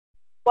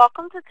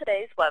Welcome to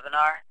today's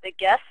webinar, The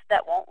Guests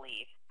That Won't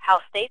Leave, How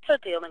States Are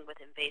Dealing with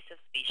Invasive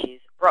Species,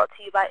 brought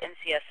to you by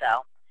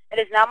NCSL. It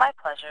is now my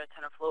pleasure to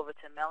turn the floor over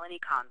to Melanie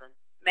Condon.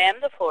 Ma'am,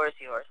 the floor is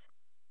yours.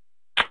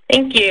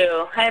 Thank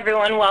you. Hi,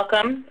 everyone.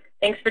 Welcome.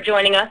 Thanks for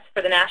joining us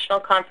for the National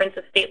Conference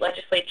of State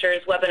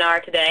Legislatures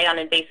webinar today on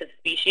invasive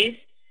species.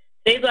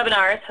 Today's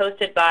webinar is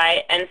hosted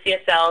by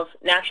NCSL's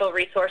Natural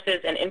Resources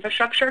and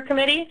Infrastructure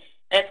Committee,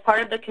 and it's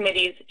part of the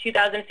committee's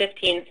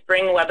 2015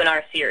 Spring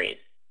Webinar Series.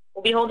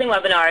 We'll be holding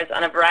webinars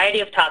on a variety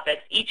of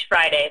topics each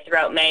Friday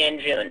throughout May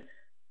and June.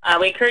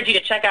 We encourage you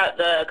to check out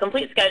the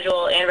complete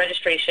schedule and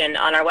registration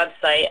on our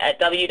website at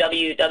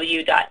www.ncsl.org.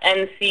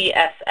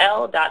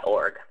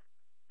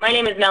 My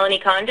name is Melanie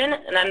Condon,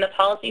 and I'm the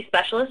Policy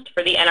Specialist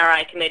for the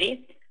NRI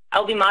Committee.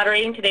 I'll be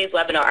moderating today's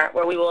webinar,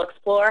 where we will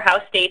explore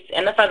how states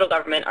and the federal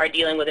government are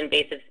dealing with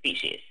invasive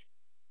species.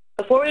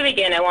 Before we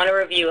begin, I want to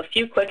review a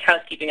few quick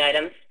housekeeping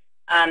items.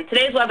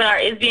 Today's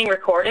webinar is being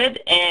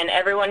recorded, and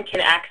everyone can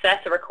access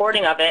a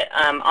recording of it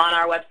on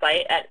our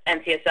website at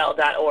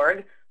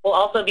ncsl.org. We'll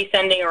also be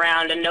sending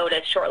around a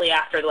notice shortly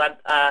after the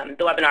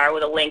webinar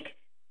with a link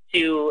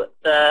to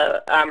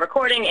the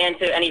recording and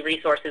to any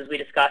resources we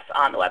discuss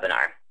on the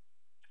webinar.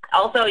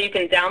 Also, you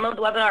can download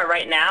the webinar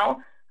right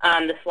now.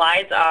 The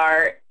slides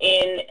are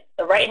in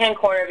the right-hand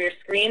corner of your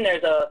screen.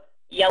 There's a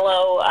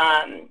yellow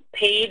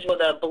page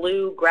with a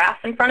blue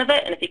graph in front of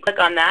it, and if you click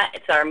on that,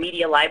 it's our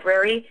media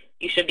library.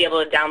 You should be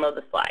able to download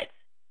the slides.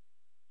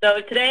 So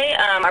today,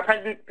 our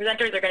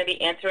presenters are going to be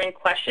answering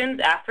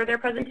questions after their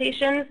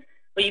presentations,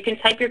 but you can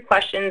type your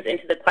questions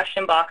into the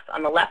question box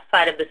on the left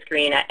side of the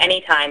screen at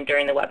any time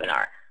during the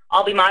webinar.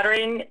 I'll be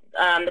moderating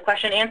the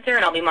question and answer,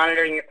 and I'll be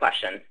monitoring your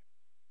questions.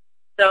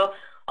 So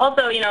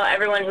also,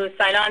 everyone who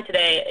signed on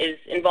today is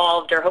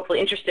involved or hopefully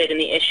interested in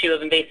the issue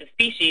of invasive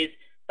species.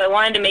 So I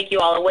wanted to make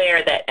you all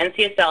aware that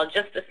NCSL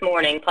just this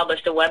morning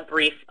published a web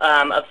brief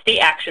of state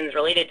actions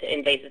related to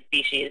invasive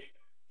species.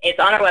 It's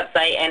on our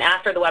website, and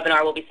after the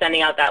webinar, we'll be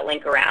sending out that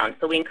link around.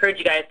 So we encourage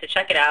you guys to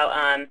check it out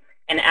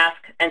and ask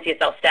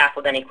NCSL staff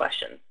with any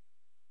questions.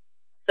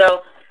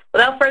 So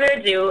without further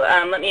ado,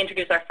 let me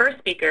introduce our first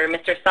speaker,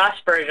 Mr.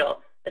 Sash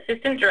Burgel,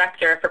 Assistant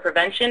Director for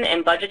Prevention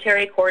and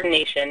Budgetary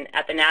Coordination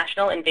at the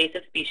National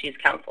Invasive Species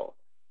Council.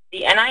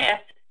 The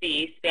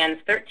NISC spans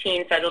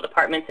 13 federal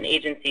departments and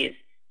agencies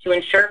to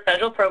ensure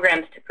federal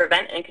programs to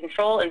prevent and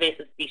control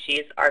invasive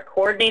species are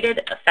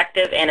coordinated,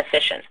 effective, and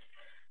efficient.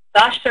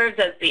 Sash serves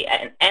as the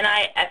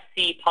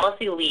NISC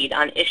policy lead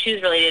on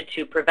issues related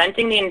to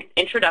preventing the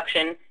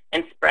introduction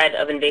and spread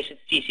of invasive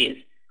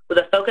species, with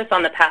a focus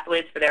on the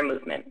pathways for their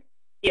movement.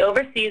 He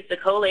oversees the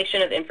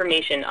collation of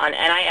information on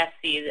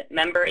NISC's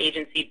member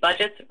agency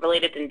budgets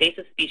related to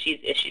invasive species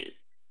issues.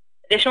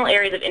 Additional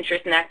areas of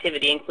interest and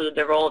activity include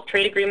the role of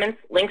trade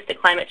agreements, links to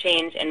climate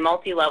change, and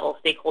multi-level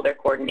stakeholder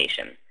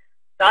coordination.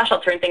 Sash, I'll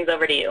turn things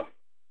over to you.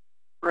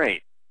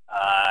 Great.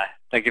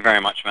 Thank you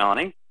very much,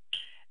 Melanie.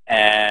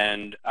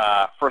 And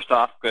first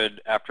off,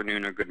 good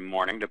afternoon or good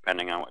morning,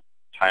 depending on what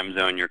time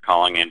zone you're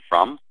calling in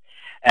from.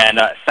 And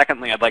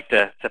secondly, I'd like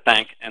to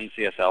thank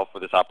NCSL for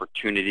this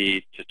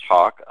opportunity to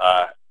talk.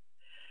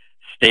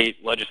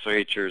 State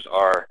legislatures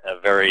are a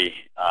very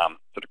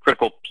sort of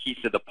critical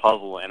piece of the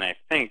puzzle, and I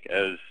think,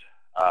 as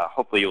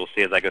hopefully you'll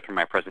see as I go through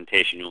my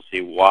presentation, you'll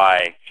see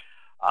why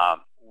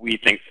we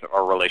think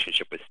our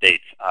relationship with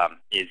states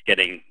is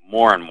getting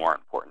more and more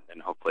important, and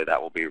hopefully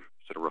that will be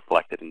sort of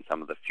reflected in some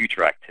of the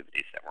future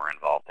activities that we're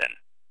involved in.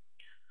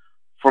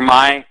 For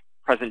my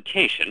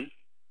presentation,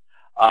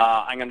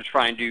 I'm going to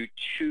try and do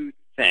two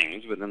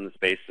things within the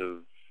space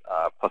of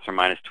plus or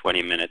minus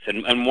 20 minutes.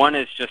 And one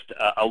is just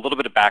a little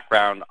bit of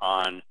background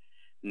on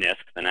NISC,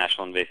 the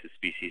National Invasive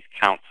Species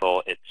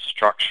Council, its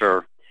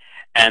structure,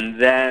 and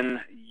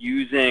then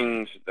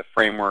using the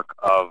framework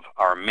of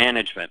our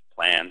management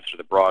plans for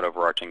the broad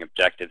overarching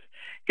objectives,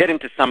 get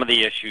into some of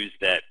the issues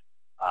that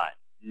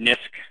NISC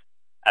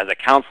as a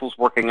council is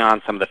working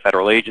on, some of the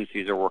federal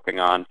agencies are working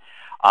on,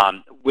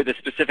 with a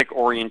specific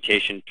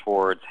orientation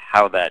towards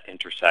how that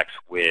intersects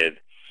with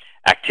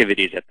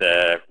activities at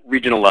the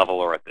regional level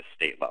or at the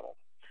state level.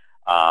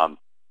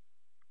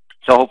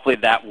 So hopefully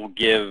that will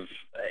give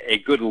a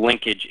good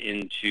linkage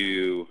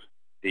into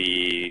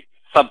the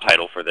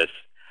subtitle for this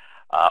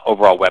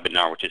overall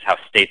webinar, which is how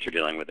states are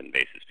dealing with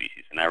invasive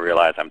species. And I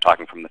realize I'm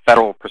talking from the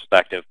federal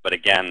perspective, but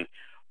again,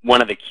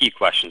 one of the key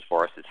questions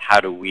for us is how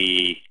do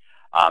we,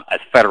 as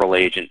federal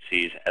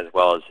agencies as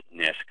well as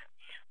NISC,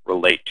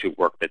 relate to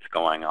work that's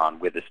going on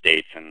with the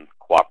states and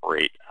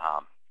cooperate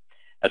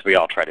as we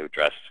all try to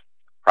address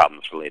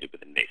problems related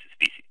with invasive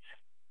species.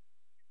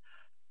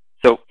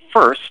 So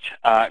first,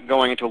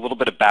 going into a little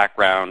bit of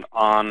background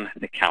on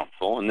the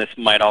council, and this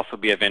might also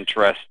be of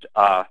interest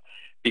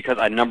because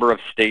a number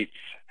of states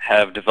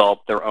have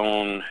developed their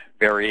own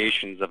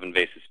variations of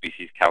invasive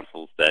species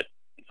councils that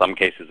in some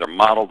cases are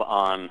modeled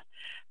on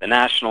the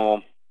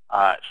national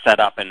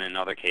setup, and in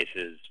other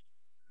cases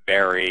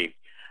vary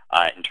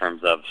in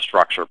terms of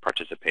structure,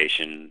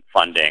 participation,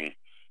 funding, et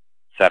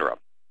cetera.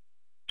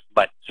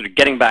 But sort of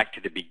getting back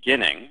to the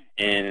beginning,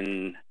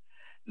 in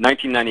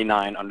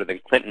 1999, under the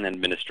Clinton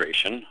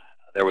administration,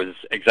 there was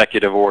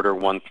Executive Order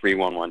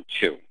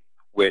 13112,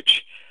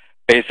 which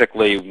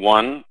basically,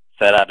 1,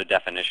 set out a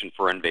definition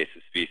for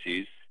invasive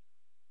species.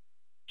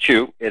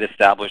 2, it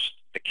established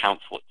the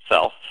council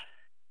itself.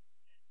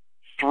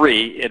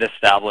 3, it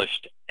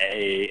established an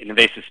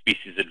invasive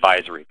species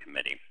advisory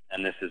committee,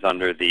 and this is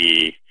under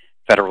the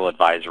Federal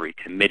Advisory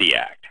Committee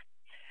Act.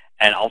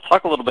 And I'll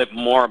talk a little bit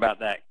more about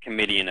that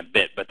committee in a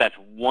bit, but that's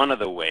one of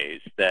the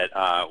ways that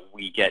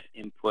we get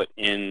input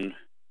in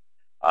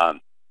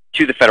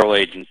to the federal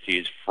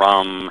agencies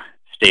from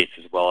states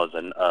as well as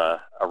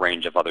a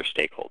range of other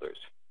stakeholders.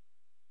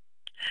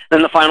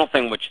 Then the final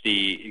thing which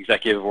the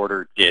executive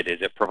order did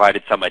is it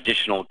provided some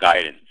additional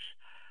guidance.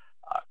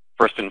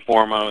 First and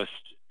foremost,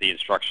 the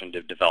instruction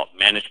to develop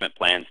management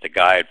plans to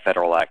guide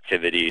federal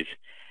activities.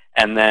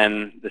 And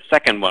then the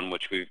second one,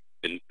 which we've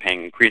been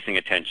paying increasing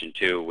attention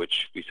to,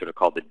 which we sort of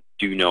call the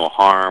do no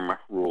harm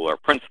rule or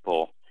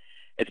principle,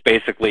 it's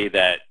basically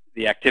that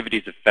the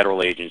activities of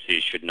federal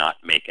agencies should not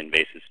make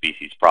invasive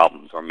species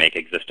problems or make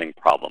existing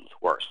problems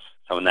worse.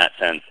 So in that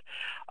sense,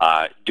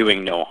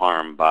 doing no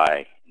harm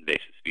by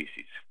invasive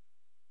species.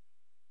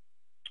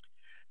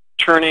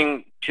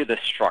 Turning to the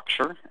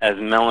structure, as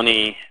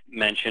Melanie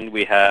mentioned,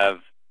 we have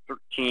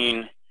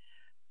 13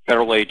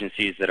 federal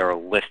agencies that are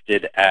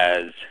listed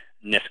as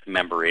NISC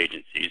member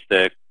agencies.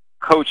 The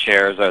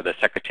co-chairs are the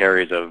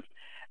Secretaries of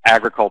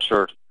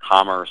Agriculture,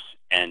 Commerce,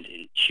 and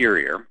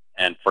Interior.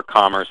 And for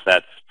Commerce,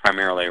 that's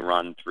primarily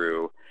run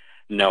through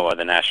NOAA,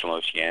 the National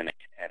Oceanic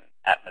and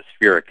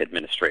Atmospheric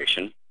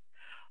Administration.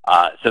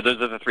 So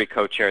those are the 3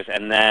 co-chairs.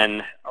 And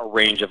then a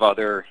range of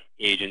other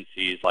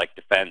agencies like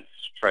Defense,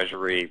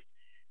 Treasury,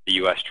 the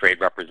U.S.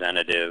 Trade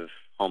Representative,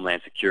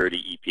 Homeland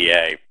Security,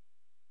 EPA,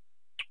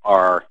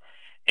 are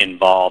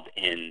involved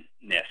in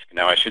NISC.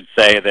 Now, I should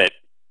say that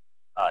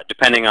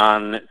depending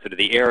on sort of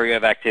the area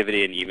of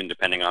activity and even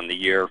depending on the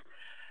year,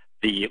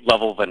 the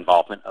level of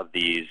involvement of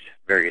these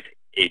various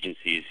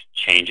agencies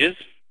changes.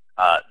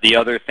 The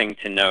other thing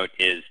to note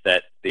is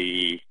that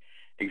the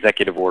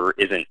executive order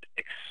isn't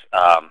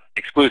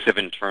exclusive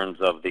in terms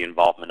of the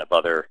involvement of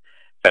other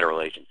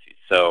federal agencies.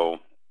 So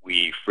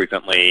we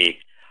frequently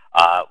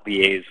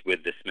liaise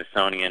with the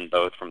Smithsonian,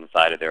 both from the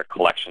side of their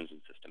collections and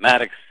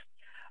systematics,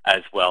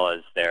 as well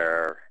as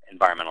their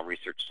Environmental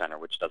Research Center,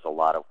 which does a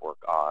lot of work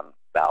on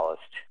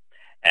ballast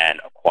and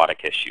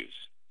aquatic issues.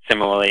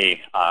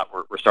 Similarly,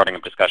 we're starting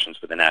up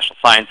discussions with the National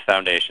Science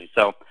Foundation.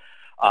 So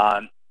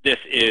this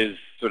is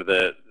sort of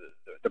the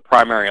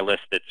primary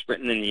list that's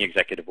written in the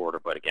executive order,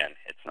 but again,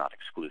 it's not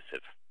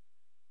exclusive.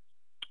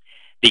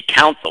 The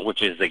council,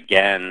 which is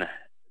again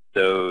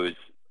those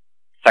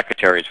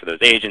secretaries for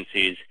those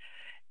agencies,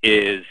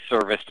 is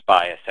serviced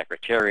by a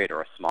secretariat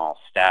or a small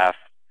staff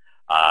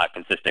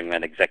consisting of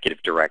an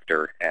executive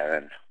director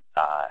and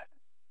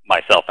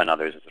myself and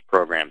others as a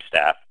program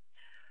staff.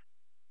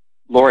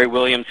 Lori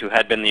Williams, who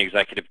had been the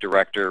executive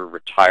director,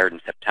 retired in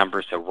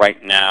September, so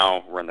right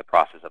now we're in the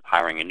process of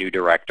hiring a new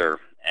director,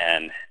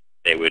 and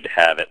they would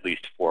have at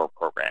least 4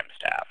 program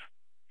staff.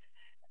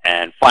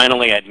 And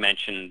finally, I'd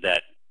mentioned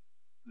that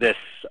this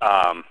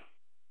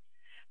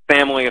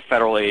family of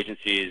federal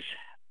agencies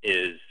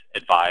is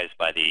advised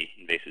by the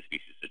Invasive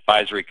Species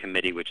Advisory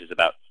Committee, which is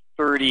about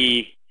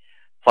 30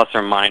 plus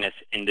or minus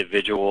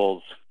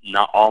individuals,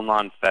 not all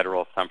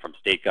non-federal, some from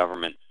state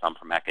government, some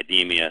from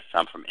academia,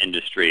 some from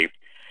industry.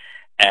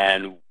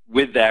 And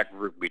with that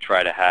group, we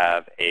try to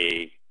have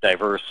a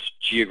diverse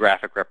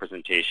geographic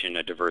representation,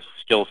 a diverse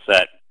skill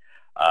set,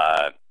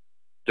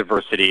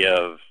 diversity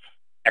of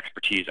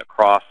expertise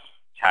across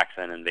taxa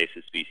and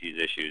invasive species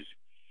issues.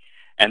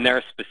 And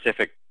their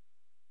specific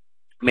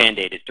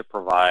mandate is to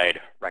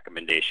provide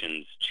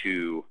recommendations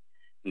to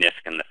NISC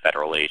and the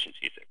federal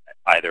agencies,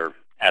 either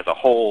as a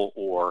whole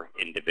or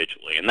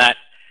individually. And that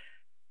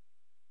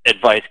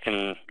advice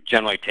can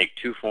generally take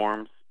 2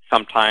 forms.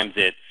 Sometimes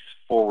it's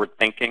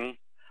forward-thinking.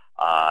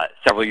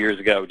 Several years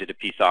ago, did a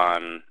piece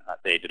on,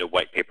 they did a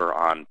white paper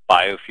on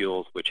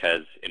biofuels, which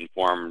has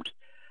informed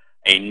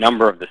a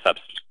number of the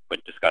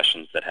subsequent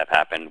discussions that have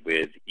happened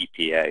with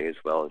EPA as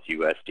well as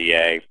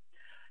USDA.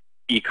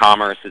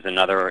 E-commerce is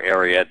another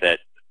area that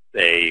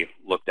they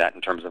looked at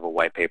in terms of a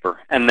white paper.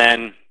 And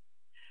then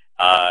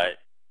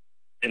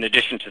in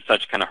addition to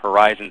such kind of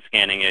horizon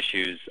scanning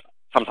issues,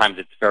 sometimes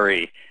it's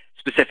very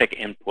specific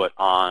input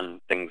on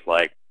things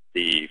like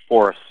the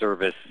Forest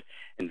Service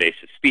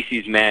Invasive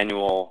Species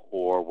Manual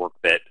or work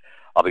that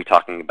I'll be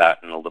talking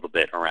about in a little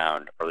bit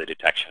around early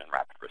detection and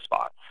rapid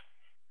response.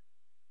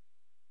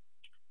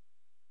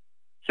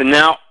 So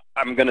now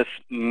I'm going to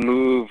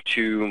move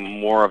to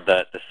more of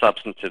the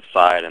substantive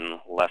side and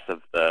less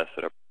of the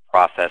sort of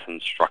process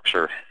and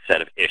structure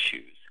set of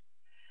issues.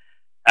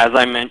 As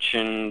I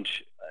mentioned,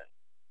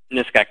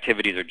 NISC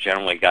activities are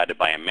generally guided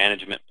by a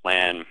management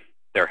plan.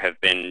 There have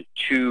been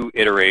 2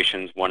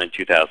 iterations, one in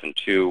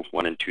 2002,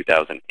 one in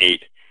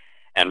 2008,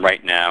 and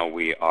right now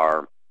we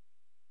are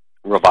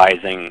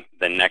revising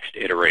the next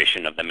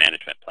iteration of the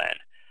management plan.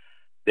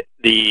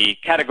 The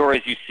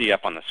categories you see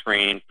up on the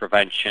screen: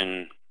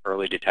 prevention,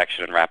 early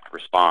detection and rapid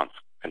response,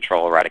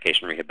 control,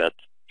 eradication,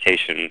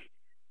 rehabilitation,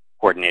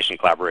 coordination,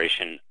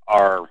 collaboration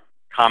are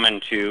common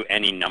to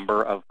any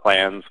number of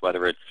plans,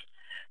 whether it's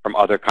from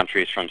other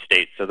countries, from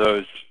states. So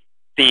those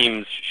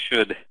themes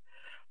should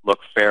look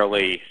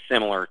fairly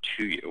similar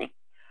to you.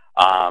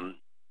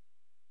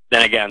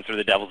 Then again, sort of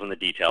the devil's in the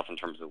details in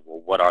terms of,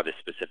 well, what are the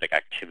specific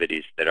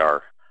activities that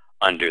are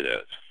under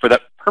those. For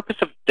the purpose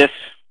of this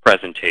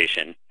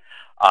presentation,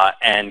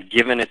 and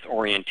given its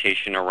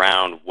orientation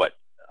around what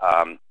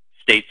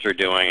states are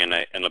doing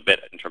and a bit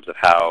in terms of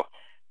how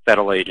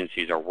federal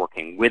agencies are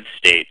working with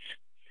states,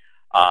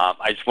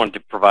 I just wanted to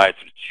provide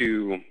sort of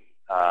two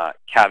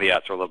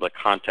caveats or a little bit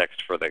of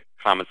context for the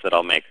comments that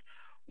I'll make.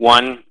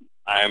 One,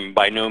 I'm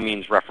by no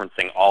means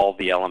referencing all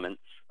the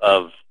elements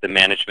of the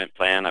management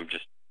plan. I'm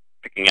just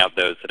picking out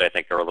those that I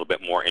think are a little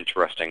bit more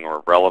interesting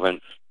or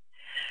relevant.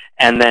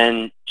 And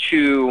then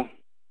two,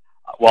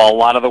 while a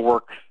lot of the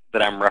work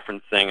that I'm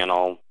referencing, and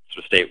I'll sort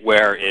of state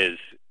where, is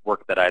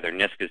work that either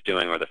NISC is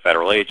doing or the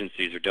federal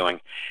agencies are doing,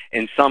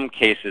 in some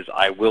cases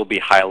I will be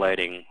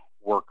highlighting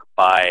work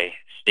by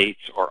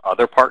states or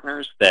other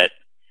partners that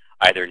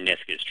either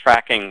NISC is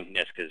tracking,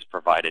 NISC has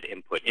provided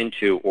input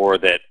into, or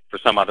that for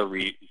some other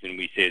reason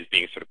we see as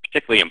being sort of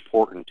particularly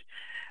important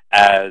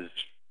as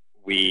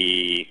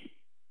we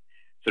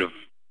sort of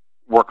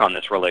work on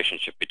this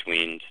relationship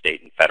between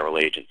state and federal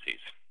agencies.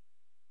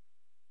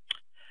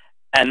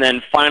 And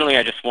then finally,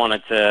 I just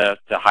wanted to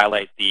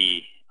highlight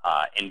the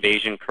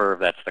invasion curve.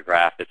 That's the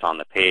graph that's on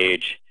the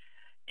page.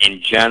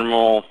 In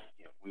general,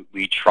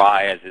 we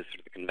try, as is sort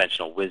of the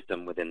conventional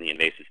wisdom within the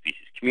invasive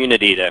species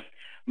community, to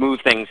move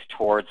things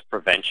towards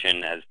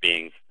prevention as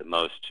being the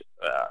most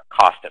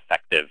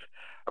cost-effective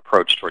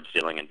approach towards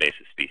dealing with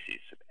invasive species.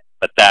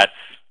 But that's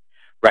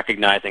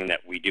recognizing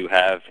that we do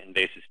have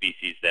invasive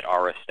species that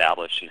are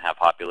established and have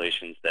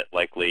populations that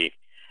likely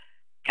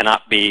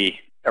cannot be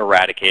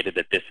eradicated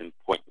at this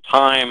point in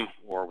time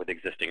or with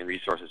existing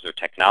resources or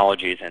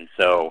technologies, and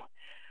so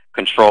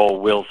control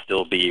will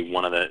still be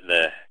one of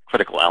the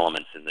critical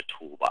elements in the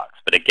toolbox.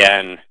 But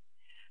again,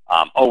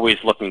 always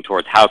looking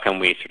towards how can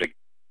we sort of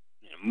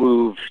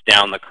move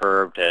down the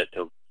curve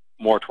to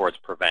more towards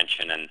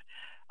prevention and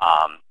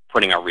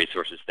putting our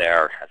resources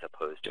there as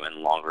opposed to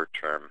in longer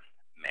term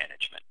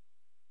management.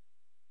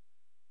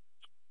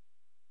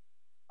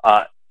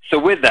 So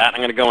with that, I'm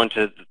going to go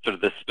into sort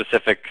of the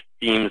specific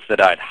themes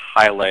that I'd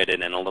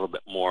highlighted and a little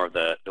bit more of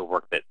the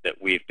work that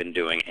we've been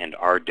doing and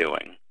are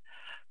doing.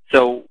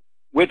 So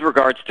with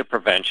regards to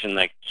prevention,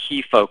 the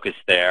key focus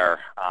there,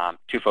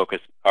 two focus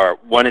are,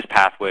 one is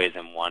pathways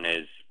and one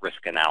is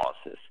risk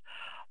analysis.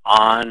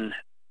 On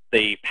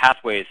the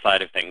pathways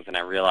side of things, and I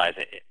realize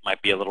it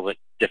might be a little bit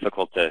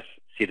difficult to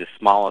see the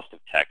smallest of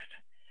text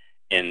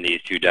in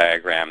these two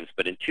diagrams,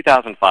 but in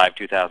 2005,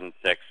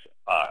 2006,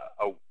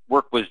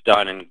 work was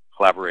done in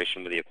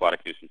collaboration with the Aquatic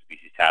Nuisance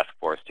Species Task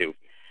Force to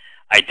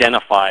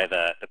identify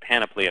the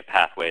panoply of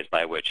pathways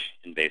by which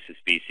invasive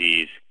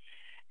species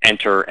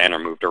enter and are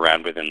moved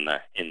around within the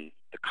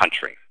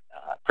country,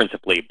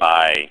 principally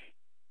by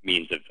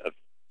means of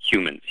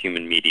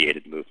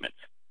human-mediated movements.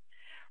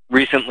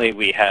 Recently,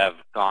 we have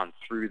gone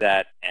through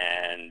that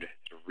and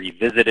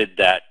revisited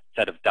that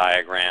set of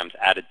diagrams,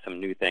 added some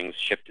new things,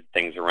 shifted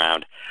things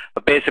around.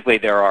 But basically,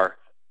 there are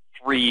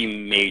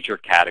three major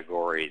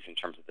categories in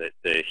terms of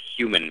the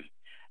human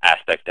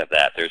aspect of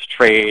that. There's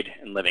trade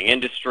and living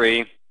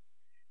industry,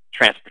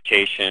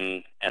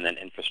 transportation, and then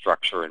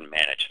infrastructure and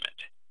management.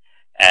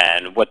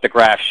 And what the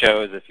graph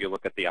shows, if you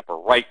look at the upper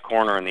right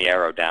corner and the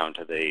arrow down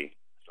to the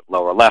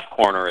lower left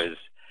corner, is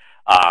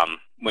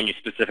when you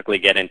specifically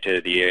get into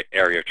the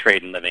area of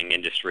trade and living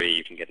industry,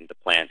 you can get into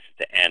plants,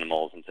 into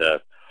animals,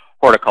 into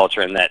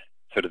horticulture, and that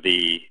sort of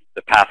the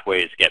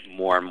pathways get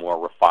more and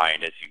more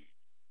refined as you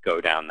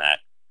go down that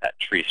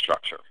tree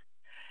structure.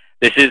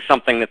 This is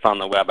something that's on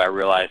the web. I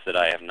realize that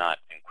I have not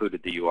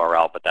included the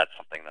URL, but that's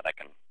something that I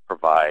can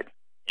provide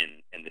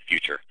in the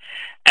future.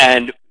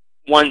 And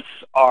once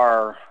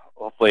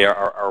hopefully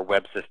our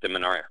web system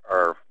and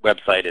our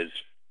website is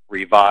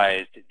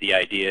revised, the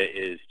idea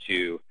is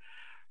to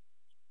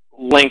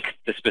link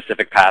the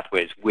specific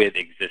pathways with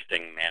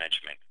existing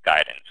management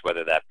guidance,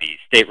 whether that be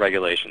state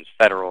regulations,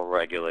 federal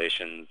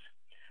regulations,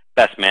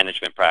 best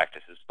management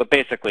practices, but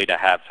basically to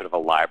have sort of a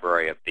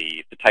library of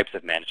the types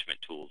of management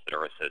tools that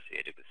are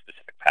associated with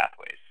specific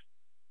pathways.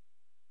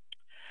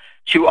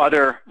 Two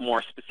other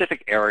more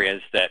specific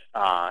areas that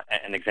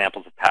and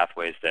examples of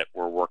pathways that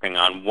we're working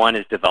on. One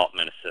is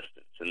development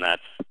assistance, and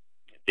that's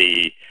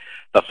the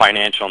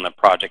financial and the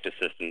project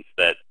assistance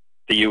that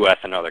the U.S.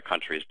 and other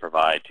countries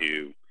provide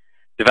to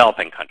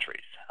developing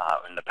countries.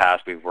 In the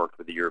past, we've worked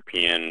with the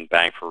European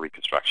Bank for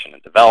Reconstruction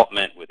and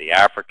Development, with the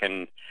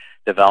African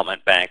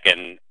Development Bank,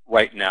 and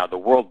right now the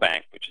World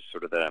Bank, which is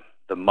sort of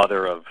the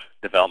mother of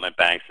development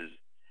banks, is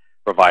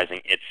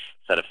revising its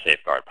set of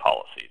safeguard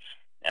policies.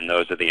 And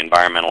those are the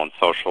environmental and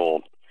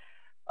social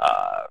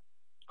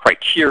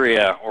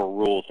criteria or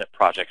rules that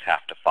projects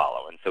have to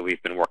follow. And so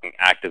we've been working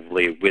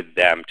actively with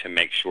them to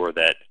make sure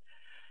that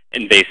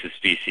invasive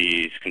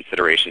species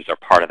considerations are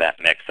part of that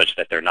mix, such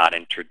that they're not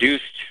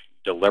introduced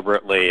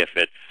deliberately if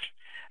it's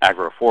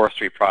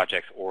agroforestry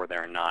projects, or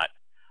they're not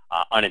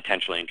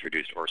unintentionally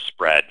introduced or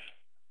spread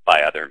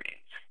by other means.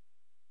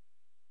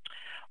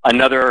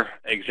 Another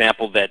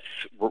example that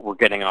we're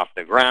getting off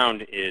the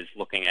ground is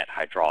looking at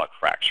hydraulic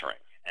fracturing.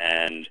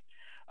 And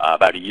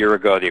about a year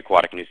ago, the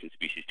Aquatic Nuisance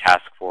Species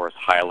Task Force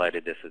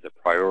highlighted this as a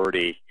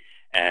priority,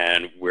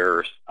 and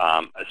we're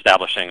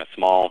establishing a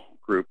small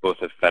group,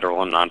 both of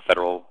federal and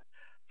non-federal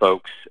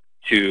folks,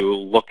 to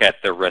look at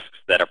the risks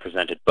that are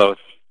presented both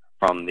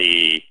from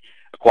the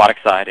aquatic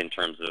side in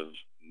terms of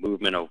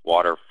movement of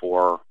water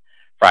for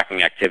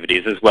fracking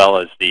activities, as well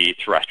as the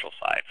terrestrial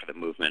side for the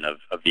movement of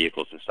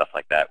vehicles and stuff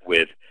like that,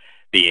 with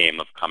the aim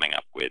of coming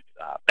up with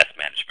best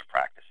management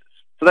practices.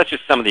 So that's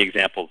just some of the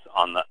examples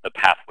on the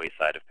pathway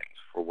side of things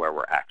for where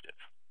we're active.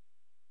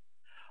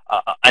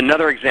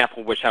 Another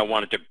example which I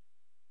wanted to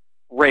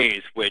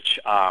raise, which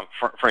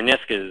for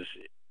NISC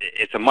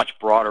it's a much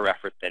broader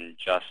effort than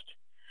just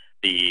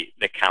the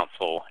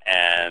council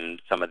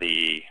and some of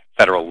the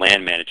federal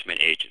land management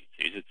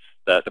agencies.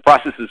 The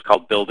process is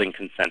called Building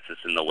Consensus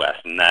in the West,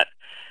 and that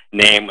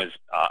name was,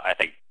 I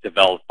think,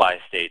 developed by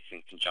states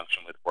in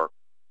conjunction with work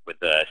with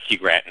the Sea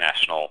Grant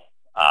National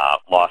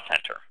Law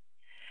Center.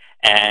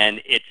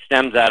 And it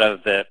stems out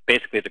of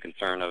basically the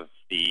concern of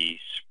the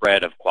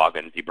spread of quagga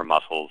and zebra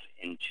mussels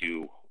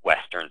into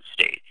western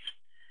states.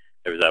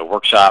 There was a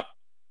workshop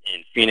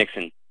in Phoenix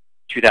in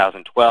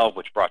 2012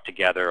 which brought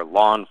together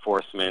law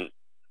enforcement,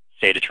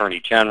 state attorney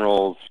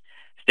generals,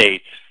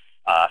 states,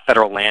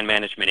 federal land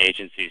management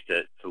agencies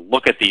to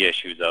look at the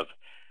issues of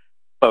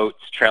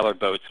boats, trailer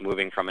boats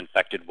moving from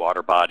infected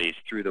water bodies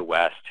through the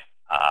West,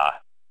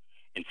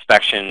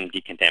 inspection,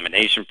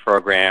 decontamination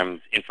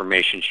programs,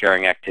 information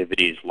sharing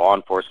activities, law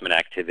enforcement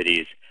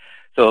activities.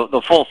 So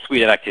the full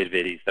suite of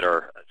activities that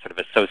are sort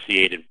of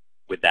associated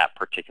with that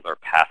particular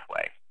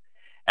pathway.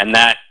 And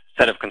that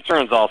set of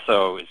concerns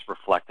also is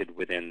reflected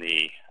within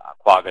the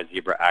Quagga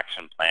Zebra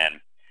Action Plan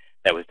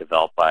that was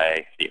developed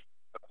by the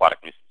Aquatic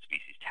Nuisance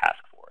Species Task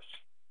Force.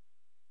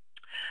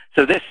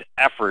 So this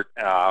effort,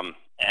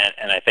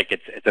 and I think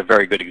it's a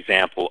very good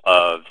example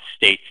of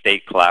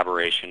state-state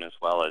collaboration as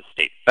well as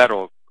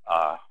state-federal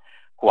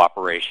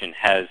cooperation,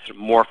 has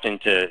morphed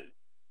into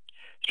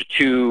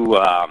two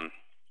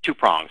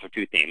prongs or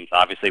two themes.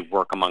 Obviously,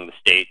 work among the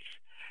states.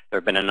 There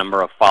have been a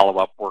number of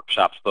follow-up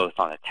workshops both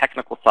on the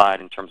technical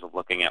side in terms of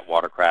looking at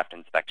watercraft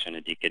inspection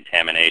and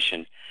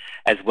decontamination,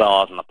 as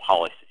well as on the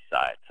policy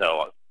side.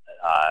 So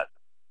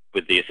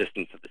with the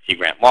assistance of the Sea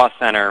Grant Law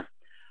Center,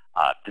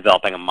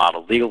 developing a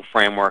model legal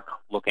framework,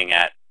 looking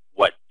at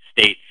what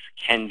states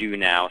can do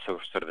now, so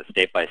sort of a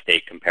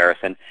state-by-state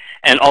comparison,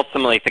 and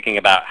ultimately thinking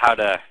about how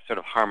to sort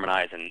of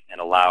harmonize and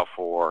allow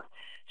for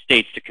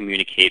states to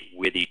communicate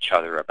with each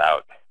other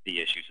about the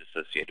issues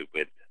associated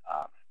with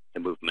the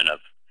movement of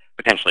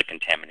potentially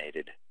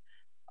contaminated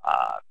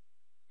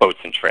boats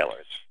and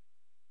trailers.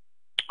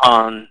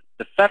 On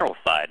the federal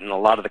side, and a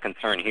lot of the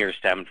concern here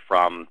stemmed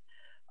from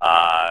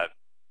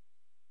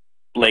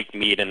lake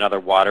mead and other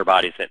water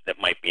bodies that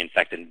might be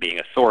infected and being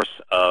a source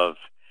of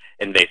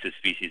invasive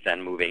species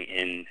then moving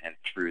in and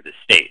through the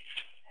states.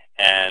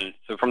 And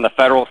so from the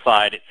federal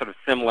side, it's sort of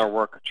similar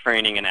work,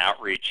 training and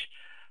outreach,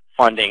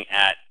 funding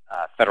at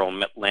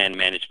federal land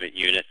management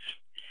units.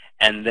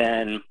 And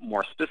then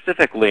more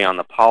specifically on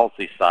the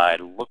policy side,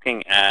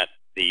 looking at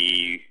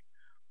the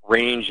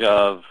range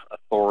of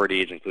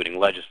authorities, including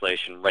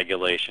legislation,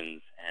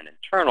 regulations, and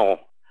internal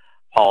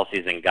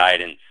policies and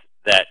guidance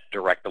that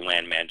direct the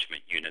land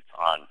management units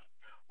on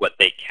what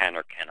they can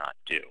or cannot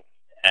do.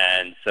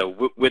 And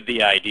so with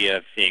the idea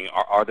of seeing,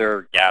 are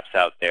there gaps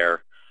out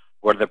there?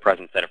 What are the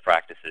present set of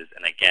practices?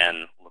 And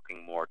again,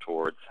 looking more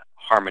towards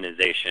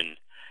harmonization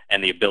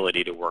and the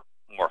ability to work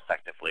more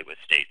effectively with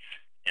states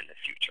in the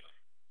future.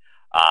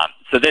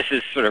 So this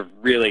is sort of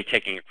really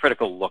taking a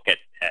critical look at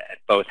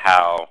both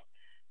how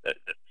the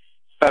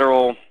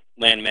federal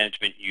land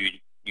management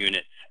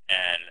units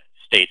and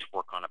states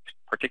work on a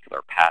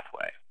particular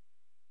pathway.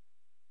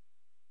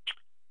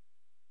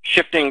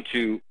 Shifting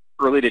to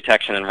early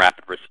detection and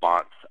rapid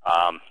response,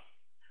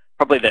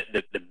 probably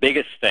the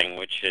biggest thing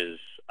which has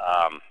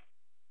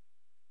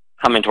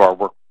come into our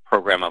work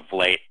program of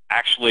late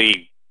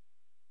actually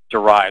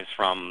derives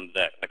from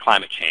the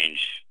climate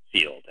change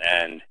field.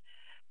 And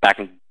back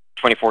in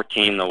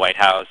 2014, the White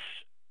House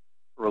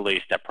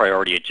released a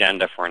priority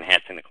agenda for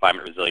enhancing the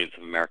climate resilience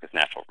of America's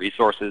natural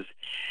resources.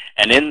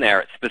 And in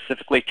there, it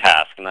specifically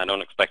tasked, and I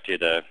don't expect you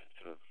to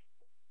sort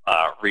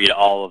of read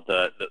all of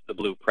the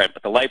blueprint,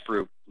 but the light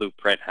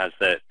blueprint has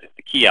the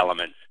key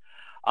elements,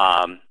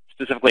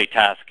 specifically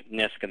tasked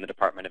NISC and the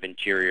Department of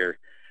Interior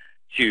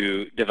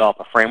to develop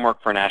a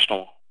framework for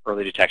national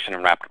early detection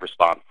and rapid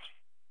response,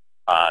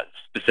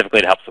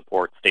 specifically to help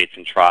support states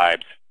and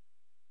tribes,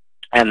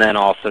 and then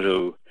also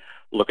to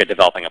look at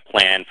developing a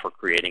plan for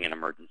creating an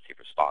emergency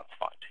response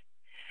fund.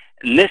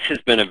 And this has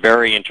been a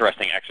very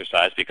interesting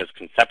exercise because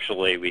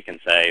conceptually we can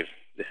say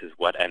this is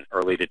what an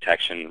early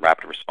detection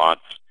rapid response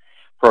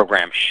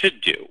program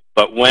should do.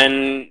 But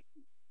when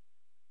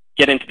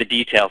get into the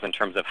details in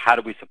terms of how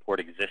do we support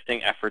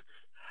existing efforts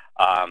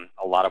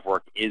A lot of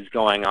work is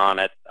going on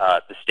at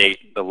the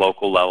state, the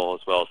local level,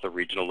 as well as the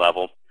regional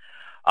level.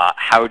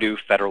 How do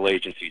federal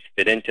agencies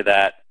fit into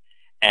that?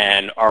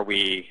 And how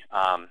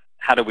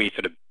do we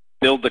sort of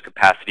build the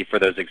capacity for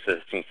those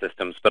existing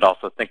systems, but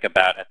also think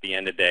about, at the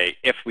end of the day,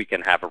 if we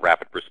can have a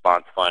rapid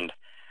response fund,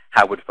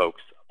 how would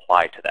folks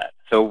apply to that?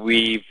 So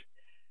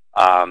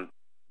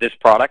this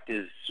product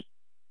is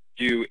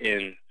due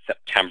in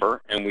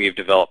September, and we've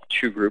developed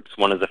two groups.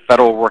 One is a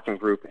federal working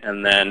group,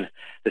 and then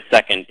the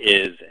second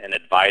is an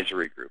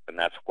advisory group, and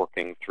that's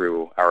working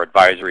through our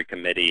advisory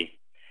committee,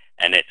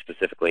 and it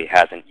specifically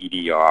has an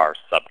EDR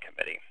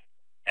subcommittee.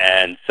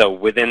 And so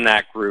within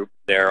that group,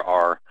 there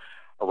are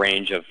a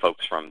range of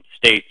folks from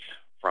states,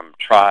 from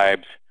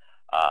tribes,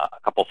 a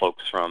couple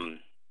folks from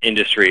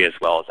industry, as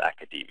well as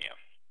academia.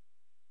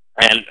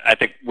 And I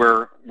think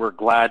we're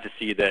glad to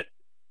see that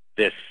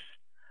this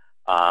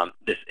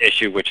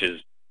issue, which has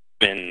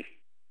been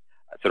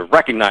sort of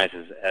recognized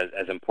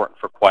as important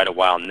for quite a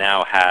while,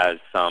 now has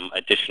some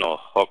additional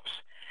hooks.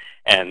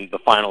 And the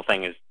final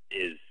thing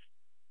is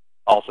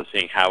also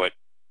seeing how it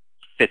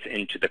fits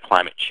into the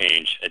climate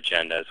change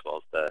agenda, as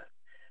well as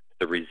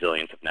the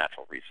resilience of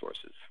natural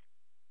resources.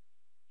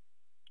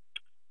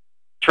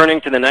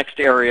 Turning to the next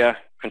area,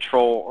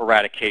 control,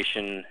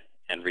 eradication,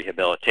 and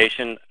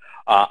rehabilitation.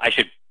 I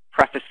should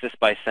preface this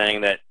by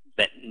saying that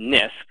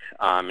NISC,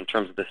 in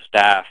terms of the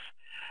staff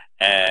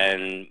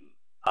and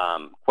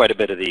quite a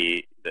bit of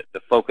the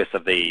focus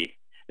of the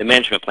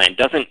management plan,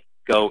 doesn't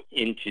go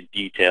into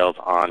details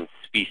on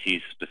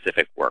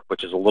species-specific work,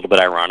 which is a little bit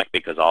ironic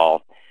because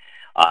all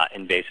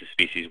invasive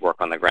species work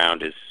on the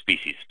ground is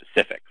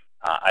species-specific.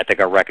 I think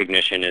our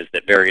recognition is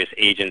that various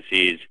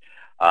agencies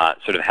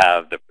sort of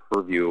have the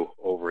purview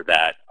over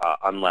that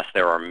unless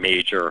there are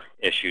major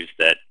issues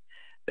that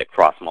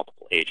cross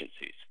multiple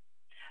agencies.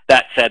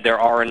 That said, there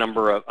are a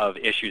number of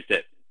issues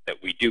that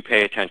we do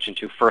pay attention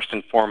to. First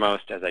and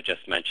foremost, as I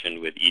just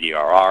mentioned with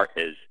EDRR,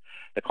 is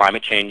the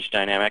climate change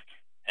dynamic.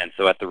 And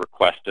so at the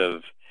request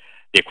of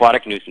the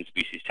Aquatic Nuisance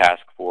Species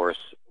Task Force,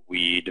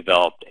 we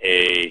developed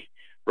a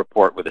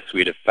report with a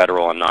suite of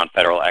federal and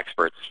non-federal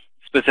experts,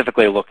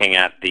 specifically looking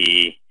at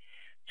the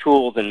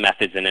tools and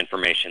methods and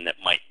information that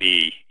might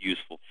be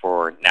useful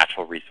for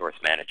natural resource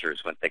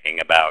managers when thinking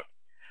about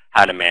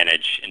how to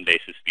manage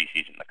invasive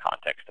species in the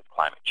context of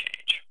climate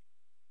change.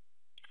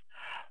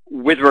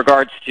 With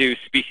regards to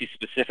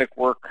species-specific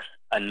work,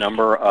 a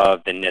number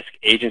of the NISC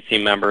agency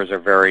members are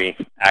very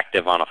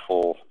active on a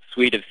full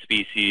suite of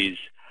species.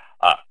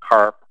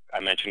 Carp, I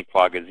mentioned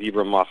quagga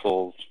zebra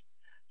mussels,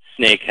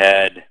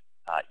 snakehead.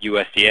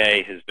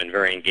 USDA has been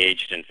very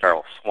engaged in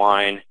feral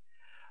swine.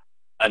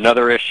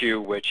 Another issue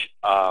which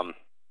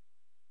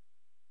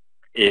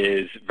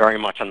is very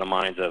much on the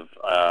minds of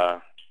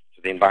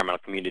the environmental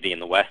community in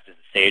the West is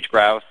the sage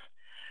grouse.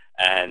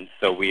 And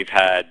so we've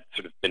had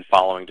sort of been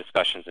following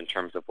discussions in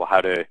terms of, well,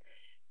 how do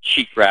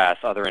cheatgrass,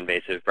 other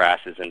invasive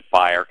grasses, and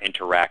fire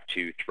interact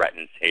to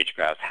threaten sage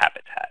grouse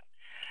habitat.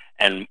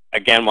 And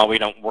again, while we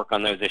don't work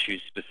on those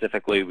issues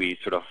specifically, we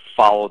sort of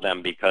follow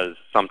them because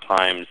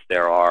sometimes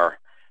there are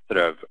sort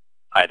of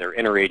either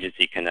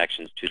interagency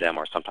connections to them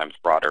or sometimes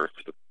broader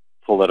sort of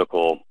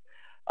political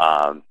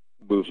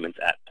movements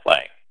at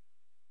play.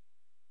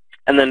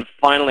 And then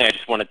finally, I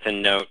just wanted to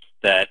note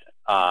that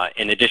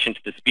in addition to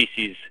the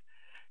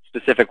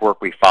species-specific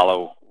work, we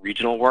follow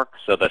regional work.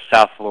 So the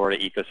South Florida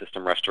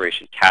Ecosystem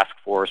Restoration Task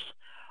Force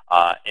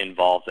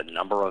involves a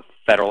number of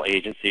federal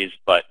agencies,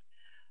 but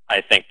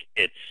I think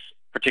it's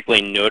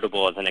particularly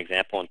notable as an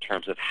example in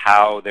terms of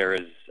how there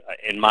is,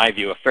 in my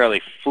view, a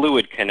fairly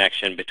fluid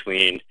connection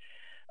between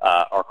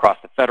or across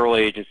the federal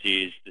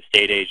agencies, the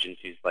state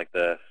agencies like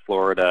the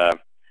Florida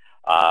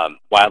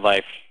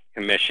Wildlife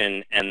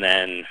Commission, and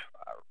then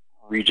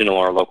regional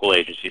or local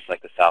agencies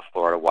like the South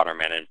Florida Water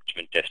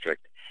Management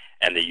District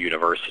and the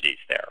universities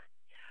there.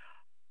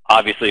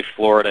 Obviously,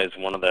 Florida is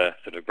one of the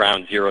sort of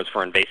ground zeros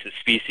for invasive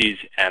species,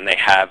 and they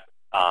have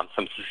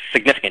some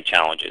significant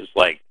challenges,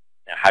 like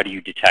how do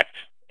you detect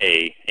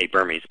a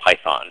Burmese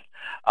python?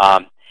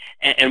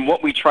 And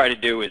what we try to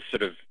do is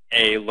sort of,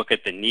 look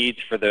at the needs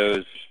for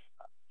those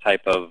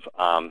type of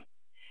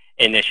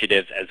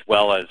initiatives, as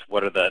well as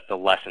what are the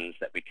lessons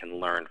that we can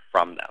learn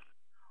from them.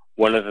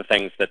 One of the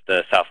things that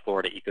the South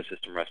Florida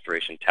Ecosystem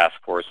Restoration Task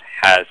Force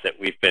has that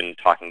we've been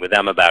talking with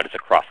them about is a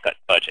cross-cut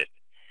budget.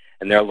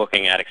 And they're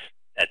looking at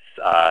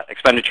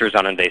expenditures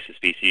on invasive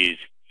species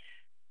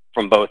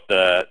from both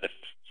the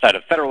side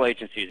of federal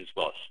agencies as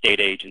well as state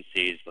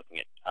agencies, looking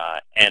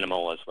at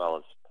animal as well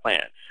as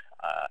plants.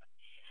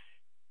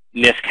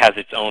 NISC has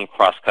its own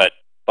cross-cut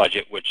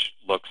budget, which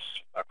looks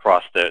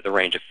across the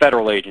range of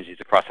federal agencies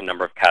across a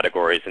number of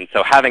categories. And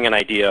so having an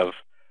idea of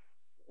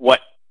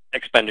what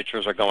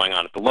expenditures are going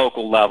on at the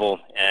local level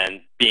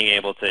and being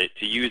able to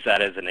use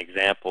that as an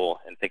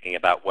example and thinking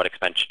about what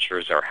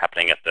expenditures are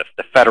happening at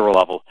the federal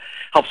level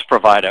helps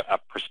provide a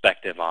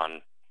perspective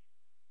on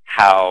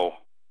how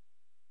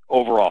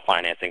overall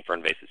financing for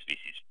invasive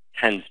species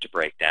tends to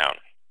break down.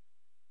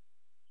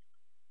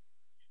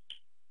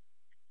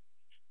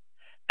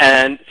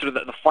 And sort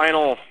of the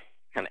final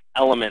kind of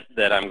element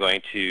that I'm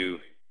going to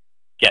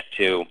get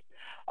to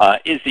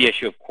is the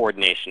issue of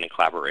coordination and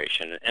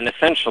collaboration. And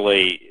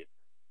essentially,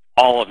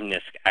 all of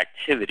NISC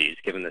activities,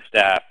 given the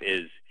staff,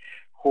 is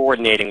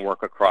coordinating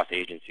work across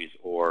agencies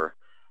or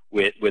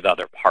with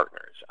other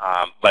partners.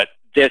 But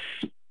this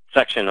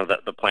section of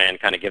the plan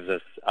kind of gives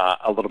us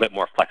a little bit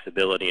more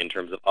flexibility in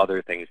terms of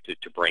other things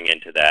to bring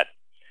into that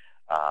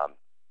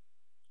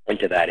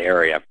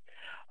area.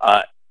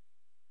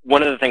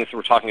 One of the things that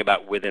we're talking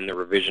about within the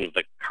revision of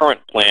the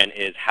current plan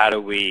is how do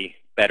we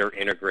better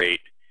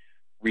integrate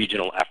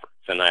regional efforts.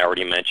 And I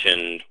already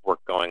mentioned work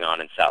going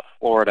on in South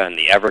Florida and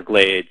the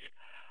Everglades.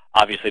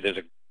 Obviously, there's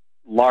a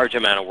large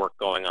amount of work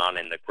going on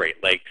in the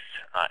Great Lakes,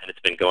 and it's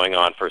been going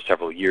on for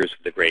several years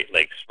with the Great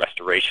Lakes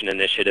Restoration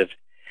Initiative.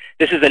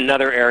 This is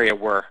another area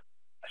where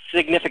a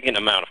significant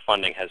amount of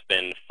funding has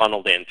been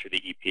funneled in through the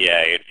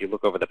EPA. If you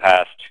look over the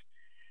past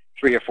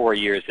 3 or 4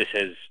 years, this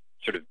has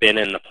sort of been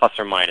in the plus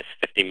or minus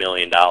 $50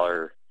 million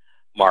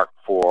mark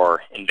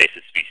for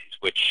invasive species,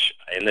 which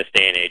in this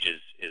day and age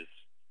is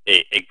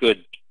a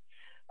good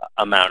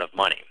amount of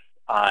money.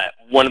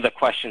 One of the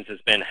questions has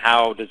been,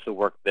 how does the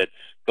work that's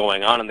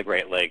going on in the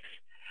Great Lakes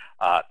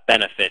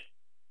benefit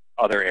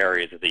other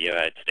areas of the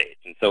United States?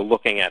 And so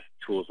looking at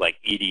tools like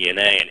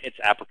eDNA and its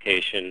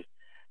application,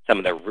 some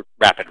of the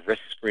rapid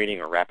risk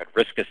screening or rapid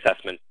risk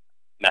assessment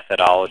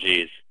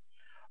methodologies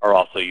are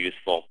also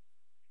useful.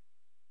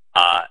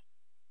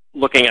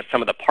 Looking at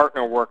some of the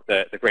partner work,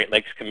 the Great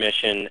Lakes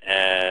Commission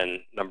and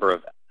a number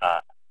of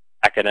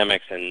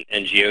academics and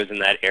NGOs in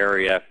that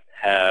area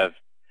have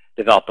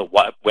developed a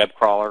web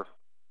crawler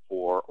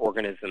for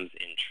organisms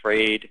in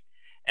trade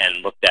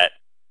and looked at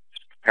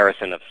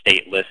comparison of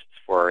state lists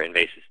for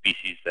invasive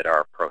species that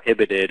are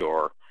prohibited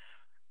or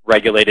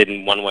regulated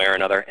in one way or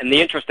another. And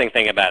the interesting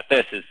thing about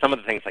this is some of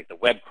the things like the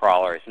web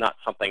crawler is not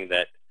something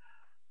that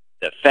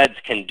the feds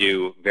can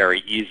do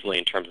very easily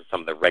in terms of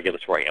some of the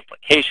regulatory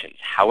implications.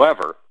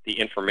 However, the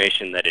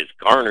information that is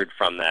garnered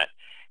from that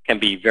can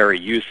be very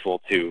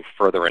useful to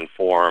further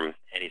inform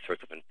any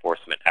sorts of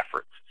enforcement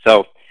efforts.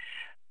 So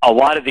a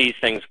lot of these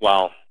things,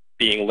 while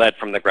being led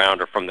from the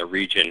ground or from the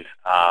region,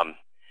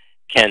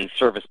 can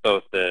service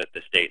both the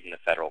state and the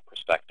federal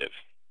perspective.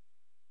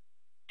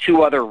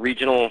 2 other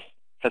regional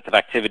sets of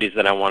activities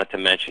that I wanted to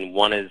mention.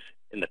 One is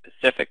in the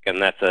Pacific,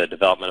 and that's a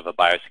development of a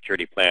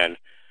biosecurity plan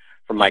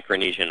for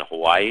Micronesia and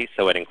Hawaii.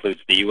 So it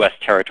includes the U.S.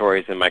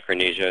 territories in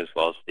Micronesia as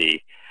well as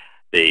the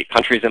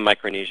countries in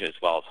Micronesia as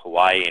well as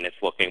Hawaii, and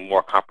it's looking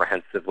more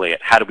comprehensively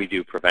at how do we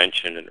do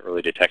prevention and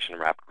early detection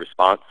and rapid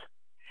response.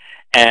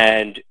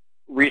 And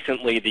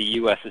recently, the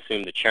U.S.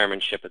 assumed the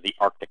chairmanship of the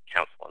Arctic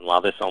Council, and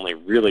while this only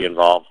really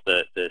involves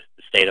the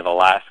state of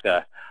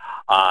Alaska,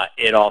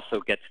 it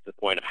also gets to the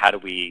point of how do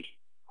we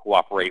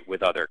cooperate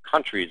with other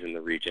countries in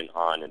the region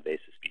on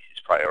invasive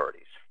species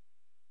priorities.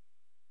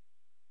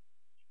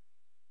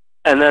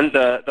 And then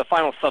the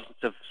final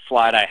substantive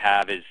slide I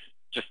have is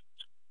just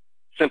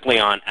simply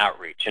on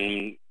outreach,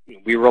 and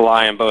we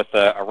rely on both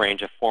a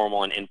range of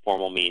formal and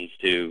informal means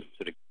to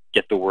sort of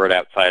get the word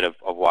outside of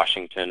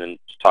Washington and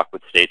to talk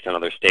with states and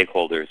other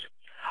stakeholders.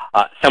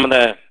 Some of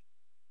the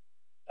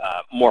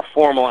more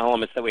formal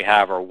elements that we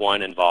have are,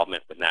 one,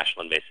 involvement with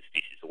National Invasive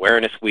Species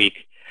Awareness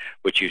Week,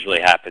 which usually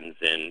happens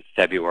in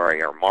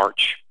February or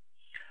March,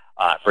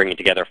 bringing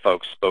together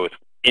folks both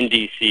in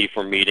D.C.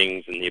 for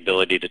meetings and the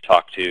ability to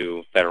talk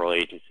to federal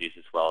agencies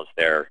as well as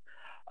their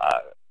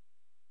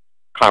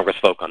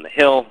congressfolk on the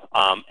Hill,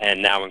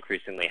 and now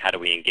increasingly how do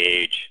we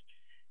engage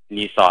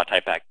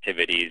NESAW-type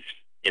activities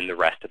in the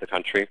rest of the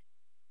country.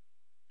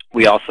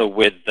 We also,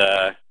 with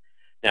the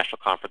National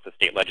Conference of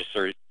State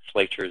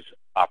Legislatures,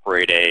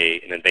 operate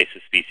an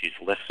invasive species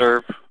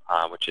listserv,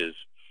 which is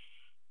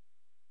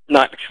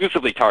not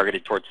exclusively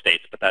targeted towards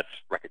states, but that's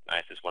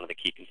recognized as one of the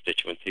key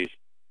constituencies.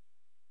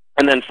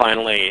 And then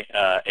finally,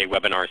 a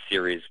webinar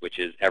series, which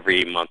is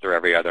every month or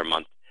every other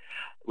month,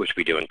 which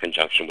we do in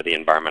conjunction with the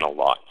Environmental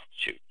Law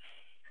Institute.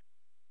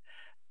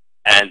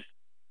 And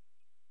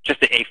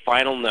just a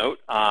final note,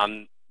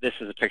 this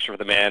is a picture of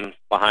the man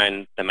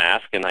behind the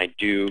mask, and I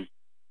do,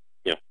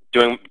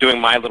 doing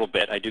my little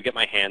bit, I do get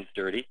my hands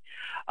dirty.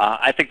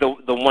 I think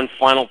the one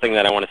final thing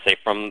that I want to say,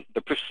 from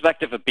the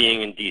perspective of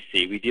being in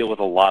D.C., we deal with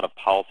a lot of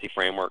policy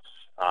frameworks,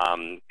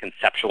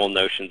 conceptual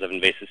notions of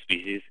invasive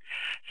species.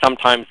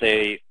 Sometimes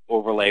they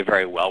overlay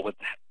very well with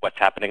what's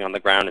happening on the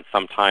ground, and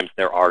sometimes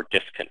there are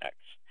disconnects.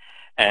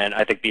 And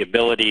I think the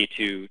ability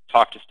to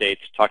talk to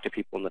states, talk to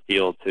people in the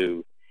field,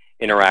 to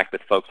interact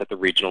with folks at the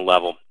regional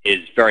level is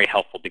very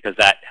helpful, because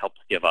that helps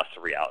give us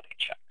a reality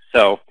check.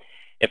 So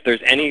if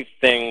there's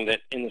anything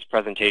that in this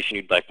presentation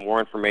you'd like more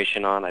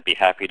information on, I'd be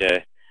happy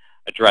to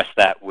address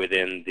that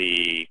within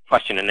the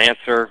question and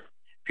answer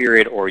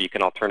period, or you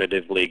can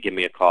alternatively give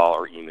me a call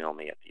or email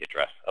me at the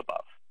address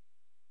above.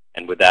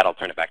 And with that, I'll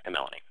turn it back to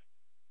Melanie.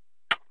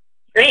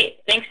 Great.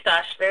 Thanks,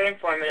 Josh. Very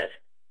informative.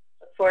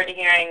 Look forward to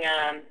hearing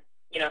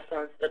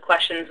some of the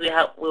questions we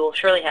will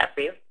surely have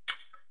for you.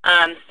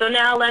 So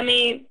now let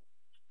me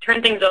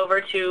turn things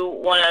over to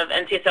one of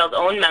NCSL's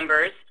own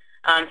members.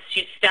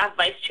 She's staff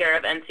vice chair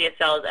of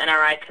NCSL's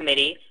NRI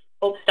committee,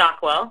 Hope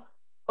Stockwell.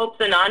 Hope's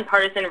a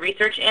nonpartisan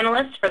research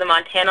analyst for the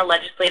Montana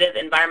Legislative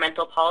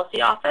Environmental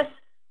Policy Office,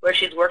 where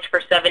she's worked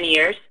for 7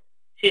 years.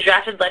 She's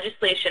drafted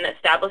legislation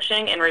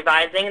establishing and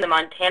revising the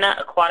Montana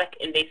Aquatic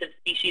Invasive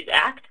Species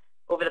Act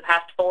over the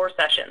past 4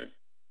 sessions.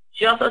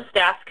 She also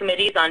staffs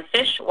committees on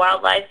fish,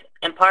 wildlife,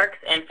 and parks,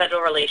 and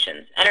federal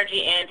relations,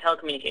 energy, and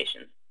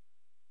telecommunications.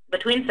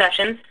 Between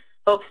sessions,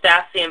 Hope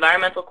staffs the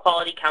Environmental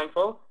Quality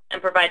Council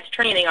and provides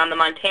training on the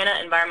Montana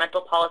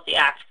Environmental Policy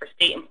Act for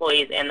state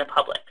employees and the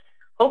public.